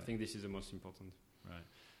results. So I think this is the most important. Right.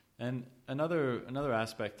 And another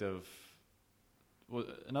aspect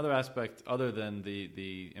other than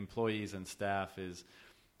the employees and staff is,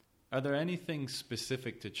 are there anything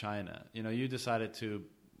specific to China? You decided to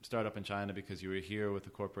start up in China because you were here with the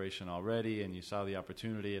corporation already and you saw the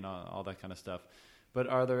opportunity and all that kind of stuff. But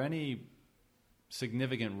are there any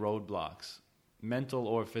significant roadblocks, mental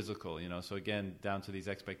or physical, so again, down to these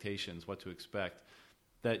expectations, what to expect,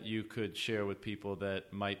 that you could share with people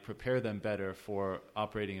that might prepare them better for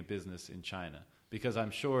operating a business in China? Because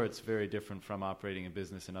I'm sure it's very different from operating a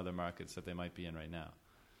business in other markets that they might be in right now.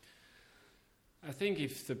 I think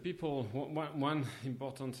if the people, one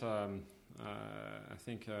important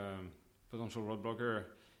potential roadblocker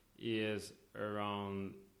is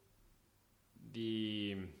around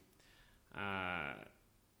the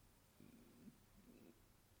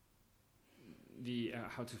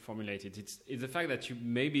how to formulate it. It's the fact that you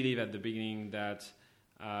may believe at the beginning that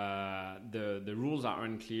the rules are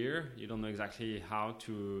unclear. You don't know exactly how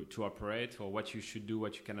to operate or what you should do,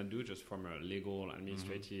 what you cannot do, just from a legal,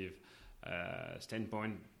 administrative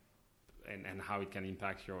standpoint, and how it can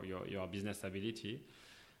impact your business ability.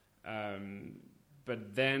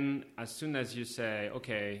 But then as soon as you say,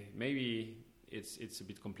 okay, maybe it's a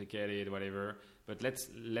bit complicated, whatever, but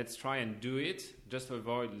let's try and do it, just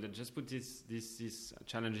put this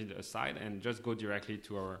challenge aside and just go directly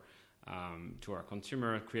to our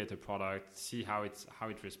consumer, create a product, see how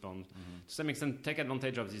it responds. To some extent, take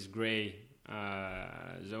advantage of this gray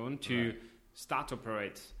zone to start to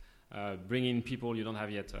operate. Bring in people. You don't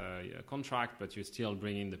have yet a contract, but you still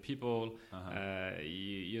bring in the people.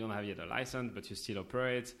 You don't have yet a license, but you still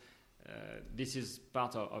operate. This is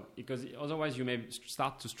part of because otherwise you may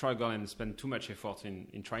start to struggle and spend too much effort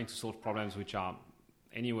in trying to solve problems which are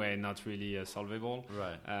anyway not really solvable.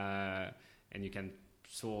 Right. And you can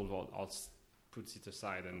solve or put it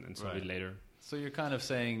aside and solve it later. So you're kind of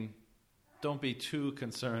saying, don't be too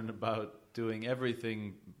concerned about doing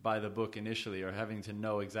everything by the book initially or having to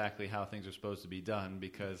know exactly how things are supposed to be done,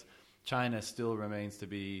 because China still remains to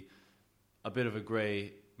be a bit of a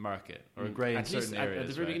gray market, or a gray in certain areas. At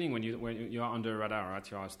the very beginning, when you are under radar, right?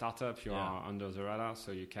 You are a startup, you are under the radar,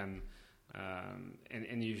 so you can,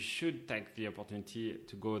 and you should take the opportunity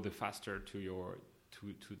to go the faster to your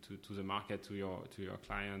to the market, to your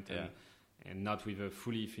client, and not with a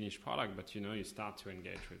fully finished product, but you start to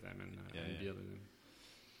engage with them and build with them.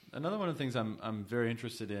 Another one of the things I'm very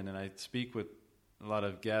interested in, and I speak with a lot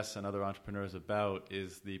of guests and other entrepreneurs about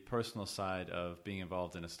is the personal side of being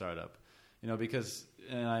involved in a startup. Because,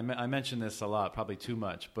 and I mentioned this a lot, probably too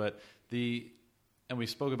much, but and we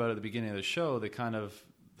spoke about it at the beginning of the show, the kind of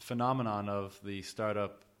phenomenon of the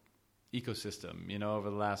startup ecosystem, over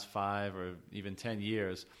the last 5 or even 10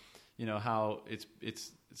 years, how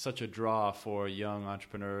it's such a draw for young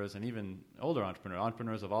entrepreneurs and even older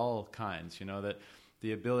entrepreneurs of all kinds, that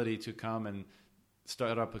the ability to come and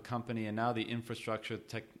start up a company, and now the infrastructure,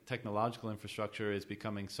 technological infrastructure is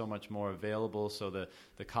becoming so much more available, so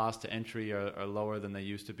the cost to entry are lower than they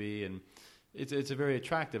used to be, and it's a very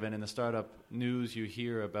attractive. And in the startup news, you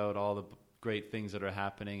hear about all the great things that are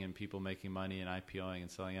happening and people making money and IPOing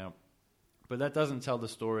and selling out. But that doesn't tell the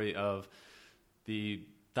story of the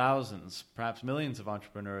thousands, perhaps millions of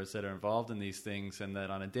entrepreneurs that are involved in these things and that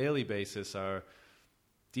on a daily basis are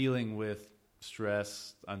dealing with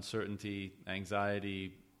stress, uncertainty,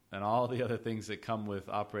 anxiety, and all the other things that come with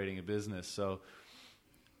operating a business. So,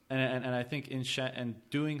 and I think and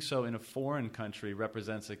doing so in a foreign country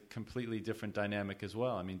represents a completely different dynamic as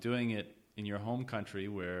well. I mean, doing it in your home country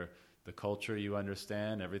where the culture you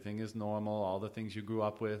understand, everything is normal, all the things you grew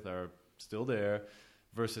up with are still there,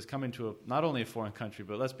 versus coming to not only a foreign country,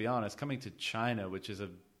 but let's be honest, coming to China, which is a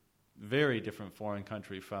very different foreign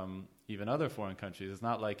country from even other foreign countries. It's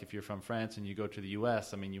not like if you're from France and you go to the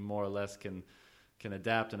US, I mean, you more or less can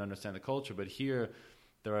adapt and understand the culture. But here,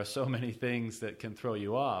 there are so many things that can throw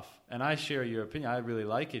you off. And I share your opinion. I really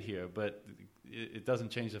like it here, but it doesn't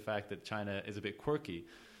change the fact that China is a bit quirky.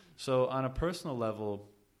 So on a personal level,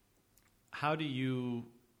 what do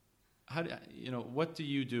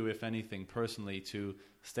you do, if anything, personally, to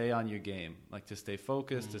stay on your game, like to stay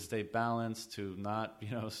focused, to stay balanced, to not,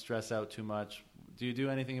 stress out too much? Do you do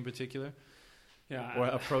anything in particular? Yeah. Or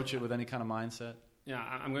approach it with any kind of mindset? Yeah,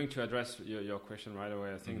 I'm going to address your question right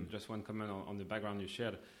away. I think just one comment on the background you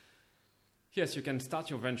shared. Yes, you can start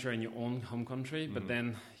your venture in your own home country, but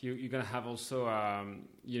then you're going to have also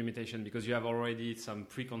your limitation because you have already some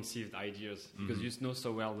preconceived ideas because you know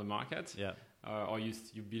so well the market. Yeah. Or you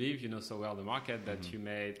believe you know so well the market that you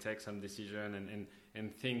may take some decision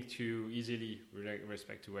and think too easily with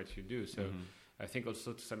respect to what you do. So I think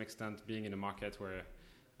also to some extent being in a market where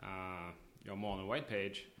you're more on a white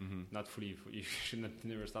page, not fully. You should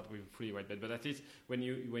never start with fully white page, but at least when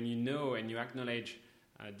you know and you acknowledge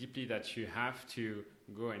deeply that you have to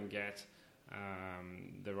go and get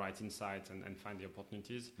the right insights and find the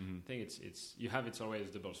opportunities. I think it's always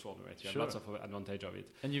double sword, right? You have lots of advantage of it.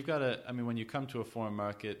 And you've got to, when you come to a foreign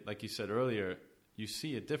market, like you said earlier, you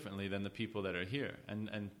see it differently than the people that are here.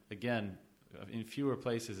 And again, in fewer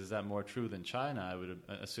places is that more true than China, I would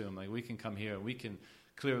assume. Like we can come here and we can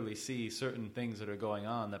clearly see certain things that are going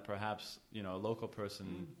on that perhaps, a local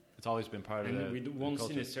person, it's always been part of we won't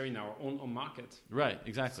see necessarily in our own market. Right,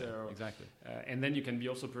 exactly. So, exactly. And then you can be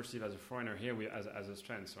also perceived as a foreigner here as a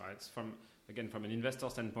strength, right? From an investor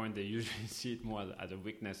standpoint, they usually see it more as a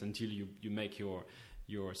weakness until you make your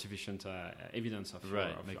sufficient evidence of your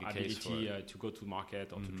ability to go to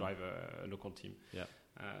market or to drive a local team. Yeah.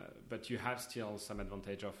 But you have still some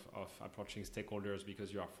advantage of approaching stakeholders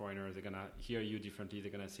because you are foreigners. They're going to hear you differently.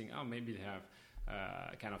 They're going to think, maybe they have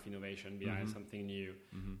kind of innovation behind something new.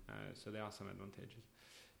 So there are some advantages.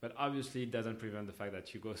 But obviously it doesn't prevent the fact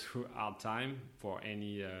that you go through hard time for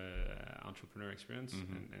any entrepreneur experience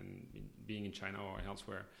and being in China or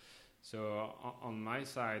elsewhere. So on my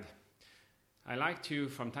side, I like to,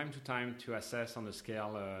 from time to time, to assess on the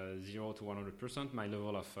scale 0 to 100% my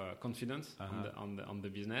level of confidence on the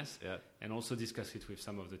business, and also discuss it with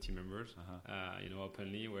some of the team members,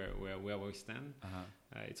 openly where we stand.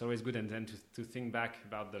 It's always good, and then to think back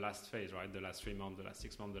about the last phase, right? The last 3 months, the last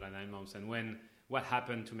 6 months, the last 9 months, and what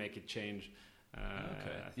happened to make it change.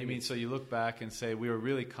 You mean so you look back and say we were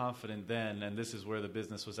really confident then, and this is where the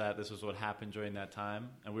business was at. This was what happened during that time,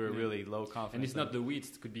 and we were really low confidence. And it's not the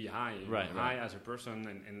weeds; it could be high, high as a person,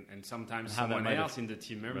 and sometimes someone else in the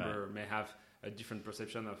team member may have a different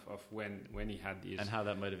perception of when he had these, and how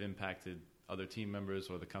that might have impacted other team members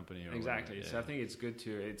or the company. Or exactly. Whatever. So I think it's good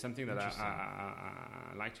to. It's something that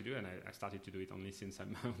I like to do, and I started to do it only since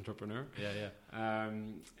I'm an entrepreneur.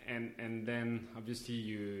 And then obviously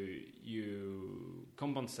you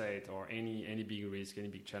compensate or any big risk, any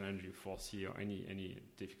big challenge you foresee, or any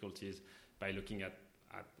difficulties by looking at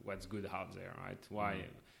what's good out there, right?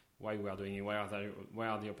 Why we are doing it? Where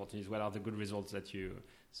are the opportunities? What are the good results that you?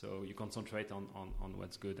 So you concentrate on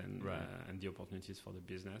what's good and the opportunities for the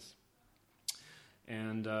business.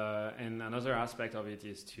 And another aspect of it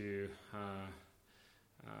is to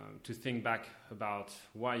think back about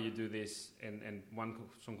why you do this, and one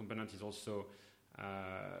strong component is also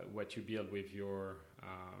what you build with your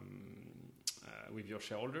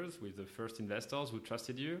shareholders, with the first investors who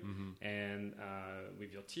trusted you, and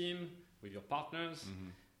with your team, with your partners.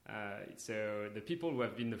 So the people who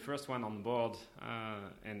have been the first one on board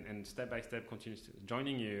and step by step continues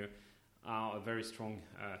joining you are a very strong,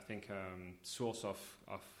 I think, source of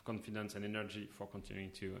confidence and energy for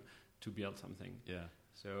continuing to build something. Yeah.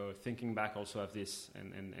 So thinking back also of this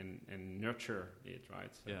and nurture it,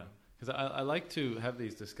 right? So yeah. Because I like to have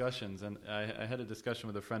these discussions, and I had a discussion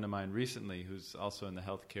with a friend of mine recently who's also in the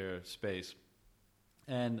healthcare space.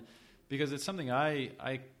 And because it's something I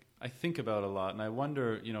think about a lot, and I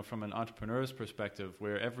wonder, from an entrepreneur's perspective,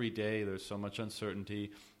 where every day there's so much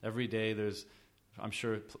uncertainty, every day there's, I'm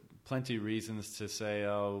sure, plenty of reasons to say,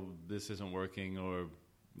 oh, this isn't working, or,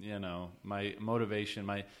 my motivation,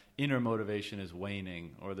 my inner motivation is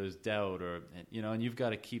waning, or there's doubt, or, and you've got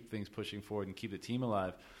to keep things pushing forward and keep the team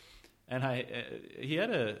alive. And he had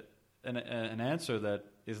an answer that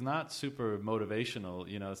is not super motivational.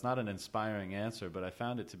 It's not an inspiring answer, but I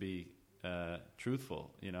found it to be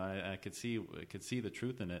truthful. I could see the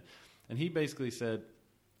truth in it. And he basically said,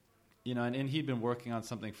 and he'd been working on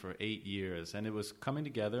something for 8 years, and it was coming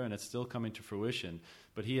together, and it's still coming to fruition.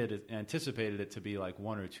 But he had anticipated it to be like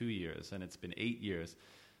 1 or 2 years, and it's been 8 years.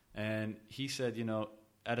 And he said,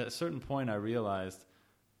 at a certain point, I realized,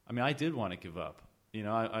 I did want to give up.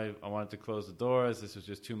 I wanted to close the doors. This was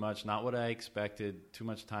just too much, not what I expected, too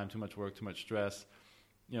much time, too much work, too much stress.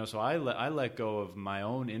 So I let go of my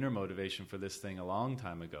own inner motivation for this thing a long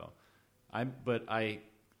time ago. But I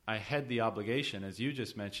had the obligation, as you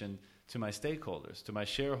just mentioned, to my stakeholders, to my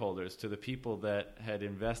shareholders, to the people that had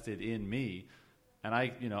invested in me. And I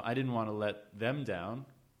didn't want to let them down,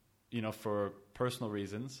 for personal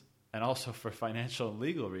reasons and also for financial and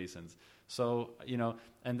legal reasons. So,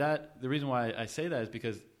 and that the reason why I say that is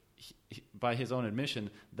because by his own admission,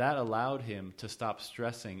 that allowed him to stop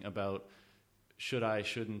stressing about should I,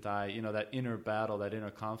 shouldn't I, that inner battle, that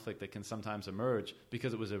inner conflict that can sometimes emerge,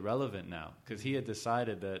 because it was irrelevant now. Because he had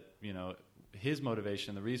decided that, his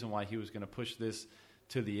motivation, the reason why he was going to push this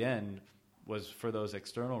to the end was for those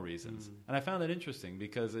external reasons. And I found that interesting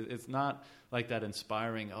because it's not like that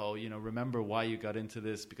inspiring, remember why you got into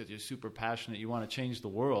this because you're super passionate, you want to change the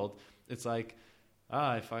world. It's like,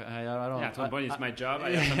 if I don't... Yeah, at some point it's my job,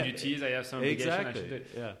 I have some duties, I have some obligation, exactly. I should do it.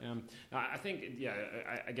 Yeah. I think,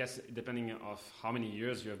 I guess depending of how many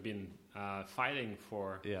years you have been fighting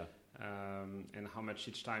for, and how much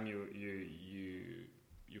each time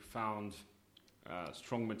you found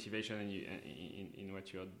strong motivation in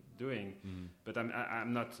what you're doing, but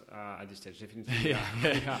I'm not at this stage, definitely.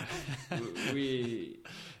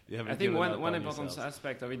 I think one important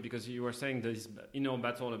aspect of it, because you were saying this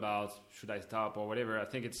battle about should I stop or whatever, I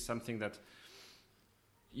think it's something that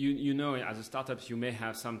as a startup you may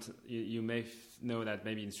have you may know that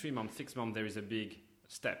maybe in 3 months, 6 months there is a big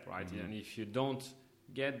step, right? And if you don't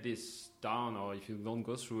get this down, or if you don't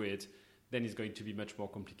go through it, then it's going to be much more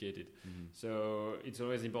complicated. So it's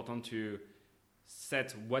always important to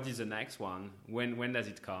set what is the next one, when does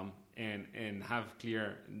it come, and have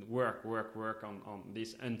clear work on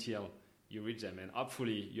this until you reach them, and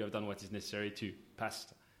hopefully you have done what is necessary to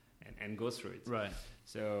pass and go through it. Right.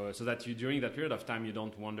 So that you, during that period of time, you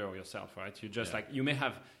don't wonder yourself, right? You just you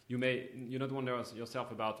not wonder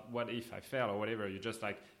yourself about what if I fail or whatever. You just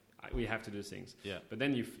we have to do things. Yeah. But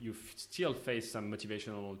then you still face some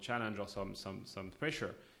motivational challenge or some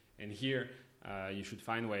pressure, and here you should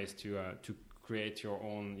find ways to create your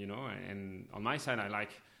own, And on my side, I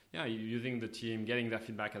like using the team, getting their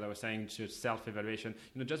feedback, as I was saying, to self-evaluation.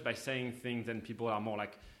 Just by saying things, then people are more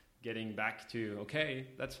getting back to, okay,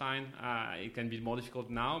 that's fine. It can be more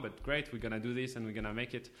difficult now, but great, we're gonna do this and we're gonna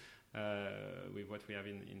make it with what we have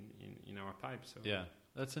in our pipe. So yeah,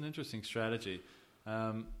 that's an interesting strategy.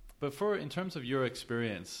 But in terms of your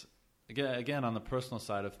experience, again on the personal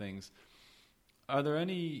side of things, is there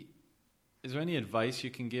any advice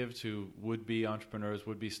you can give to would-be entrepreneurs,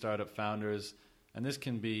 would-be startup founders? And this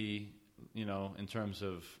can be, in terms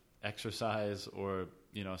of exercise or,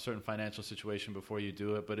 a certain financial situation before you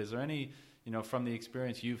do it. But is there any, from the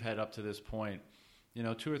experience you've had up to this point,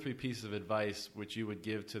 2 or 3 pieces of advice which you would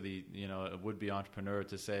give to the, a would-be entrepreneur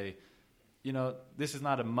to say, this is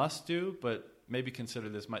not a must-do, but maybe consider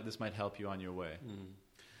this might help you on your way?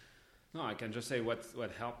 No, I can just say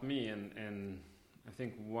what helped me, and I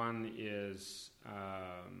think one is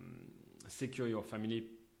secure your family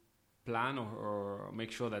plan, or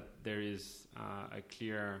make sure that there is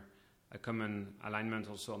a common alignment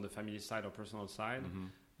also on the family side or personal side.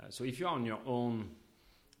 So if you're on your own,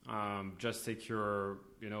 Just secure,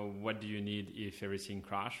 what do you need if everything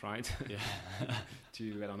crash, right? Yeah.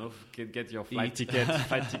 To, I don't know, get your flight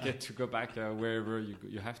ticket to go back wherever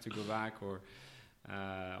you have to go back, or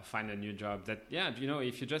find a new job. That,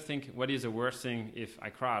 if you just think, what is the worst thing if I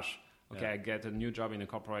crash? Okay, I get a new job in a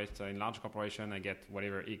large corporation, I get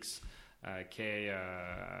whatever X, K,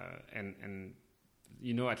 and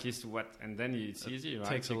at least what, and then it's easy, right? It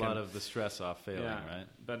takes a lot of the stress off failing, right?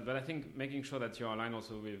 But I think making sure that you're aligned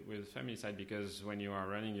also with family side, because when you are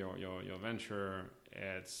running your venture,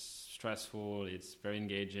 it's stressful, it's very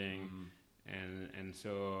engaging, and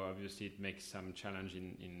so obviously it makes some challenge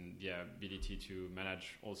in the ability to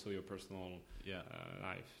manage also your personal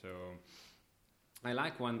life. So I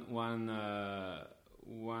like one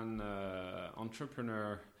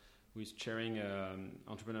entrepreneur who is chairing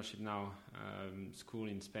entrepreneurship now school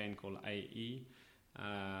in Spain called IE.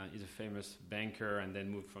 He's a famous banker and then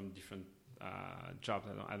moved from different jobs.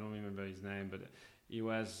 I don't remember his name, but he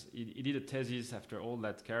did a thesis after all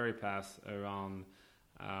that career path around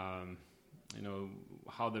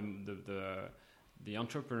how the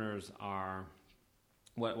entrepreneurs are,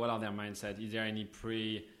 what are their mindset? Is there any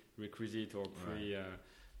prerequisite or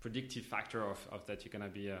predictive factor of that you're gonna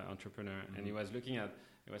be an entrepreneur? Mm-hmm. And he was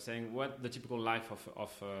saying what the typical life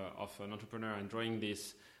of an entrepreneur, and drawing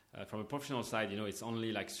this from a professional side, it's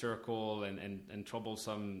only like circle and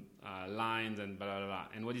troublesome lines and blah, blah, blah.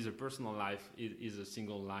 And what is a personal life is a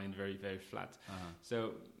single line, very, very flat. Uh-huh.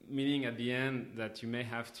 So meaning at the end that you may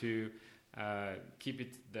have to keep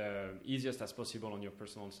it the easiest as possible on your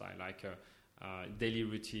personal side, like daily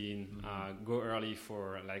routine, go early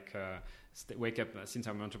for wake up, since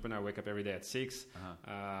I'm an entrepreneur, I wake up every day at 6.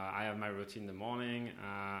 I have my routine in the morning.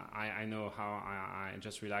 I know how I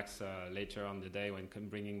just relax later on the day when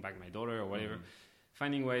bringing back my daughter or whatever.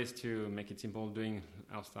 Finding ways to make it simple, doing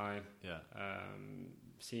outside,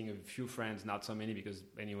 seeing a few friends, not so many because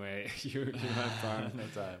anyway you have time. No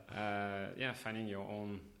time. Finding your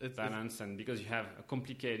own balance, and because you have a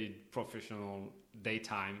complicated professional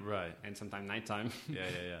daytime, right, and sometimes nighttime.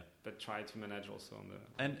 Yeah. But try to manage also on the.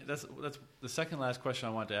 And that's the second last question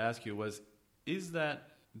I wanted to ask you was: is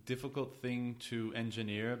that difficult thing to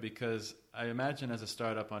engineer? Because I imagine as a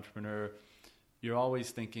startup entrepreneur, you're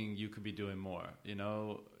always thinking you could be doing more.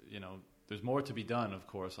 There's more to be done, of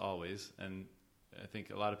course, always. And I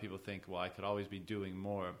think a lot of people think, well, I could always be doing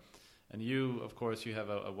more. And you, of course, you have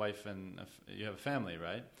a wife and you have a family,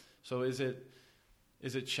 right? So is it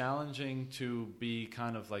challenging to be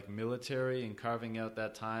kind of like military and carving out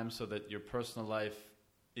that time so that your personal life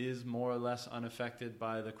is more or less unaffected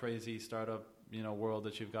by the crazy startup, world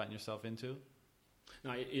that you've gotten yourself into?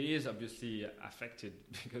 No, it is obviously affected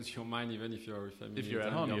because your mind, even if you're with family, if you're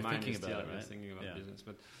at home, you're thinking about it, right? Thinking about business,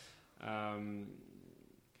 but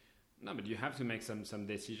no, but you have to make some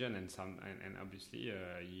decision and obviously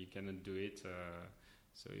you cannot do it.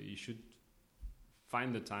 So you should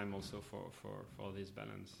find the time also for this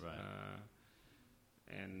balance. Right.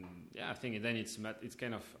 And I think then it's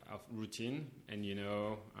kind of routine, and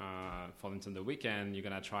for instance, the weekend you're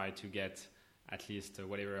gonna try to get at least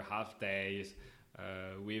whatever half days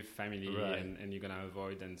with family, right. and you're gonna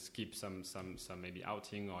avoid and skip some maybe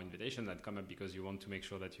outing or invitation that come up because you want to make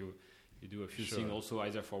sure that you do a few things also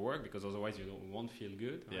either for work, because otherwise you won't feel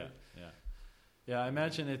good. Right? Yeah. I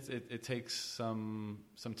imagine it takes some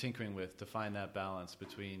tinkering with to find that balance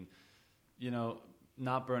between,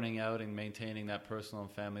 not burning out and maintaining that personal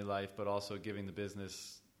and family life, but also giving the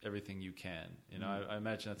business everything you can. I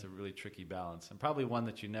imagine that's a really tricky balance, and probably one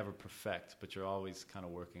that you never perfect, but you're always kind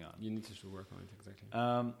of working on. You need to work on it, exactly.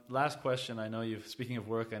 Last question. Speaking of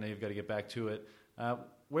work, I know you've got to get back to it.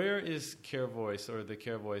 Where is CareVoice, or the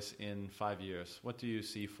CareVoice, in 5 years? What do you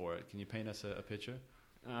see for it? Can you paint us a picture?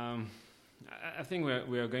 I think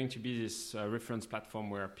we are going to be this reference platform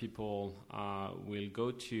where people will go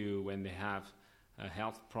to when they have a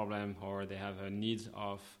health problem or they have a need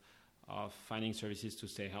of finding services to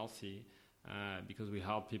stay healthy, because we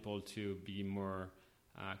help people to be more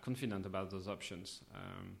confident about those options.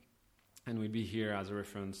 And we'll be here as a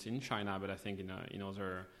reference in China, but I think in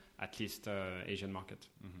other, at least Asian market.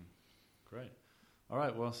 Mm-hmm. Great. All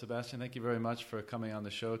right. Well, Sebastian, thank you very much for coming on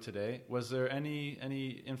the show today. Was there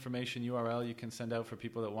any information, URL you can send out for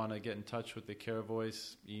people that want to get in touch with the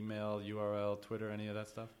CareVoice, email, URL, Twitter, any of that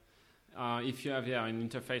stuff? If you have an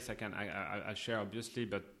interface, I'll share obviously,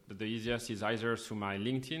 but the easiest is either through my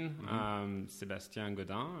LinkedIn, Sébastien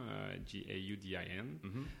Gaudin, Gaudin,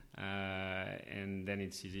 and then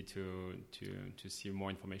it's easy to see more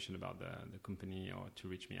information about the company or to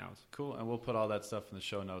reach me out. Cool, and we'll put all that stuff in the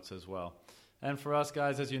show notes as well. And for us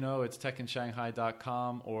guys, as you know, it's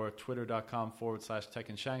techinshanghai.com or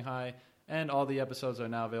twitter.com/techinshanghai. And all the episodes are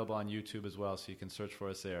now available on YouTube as well, so you can search for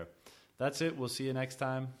us there. That's it. We'll see you next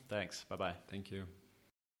time. Thanks. Bye-bye. Thank you.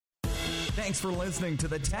 Thanks for listening to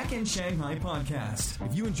the Tech in Shanghai podcast.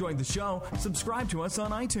 If you enjoyed the show, subscribe to us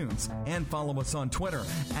on iTunes and follow us on Twitter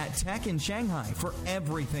 @Tech in Shanghai for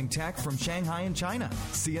everything tech from Shanghai and China.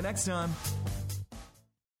 See you next time.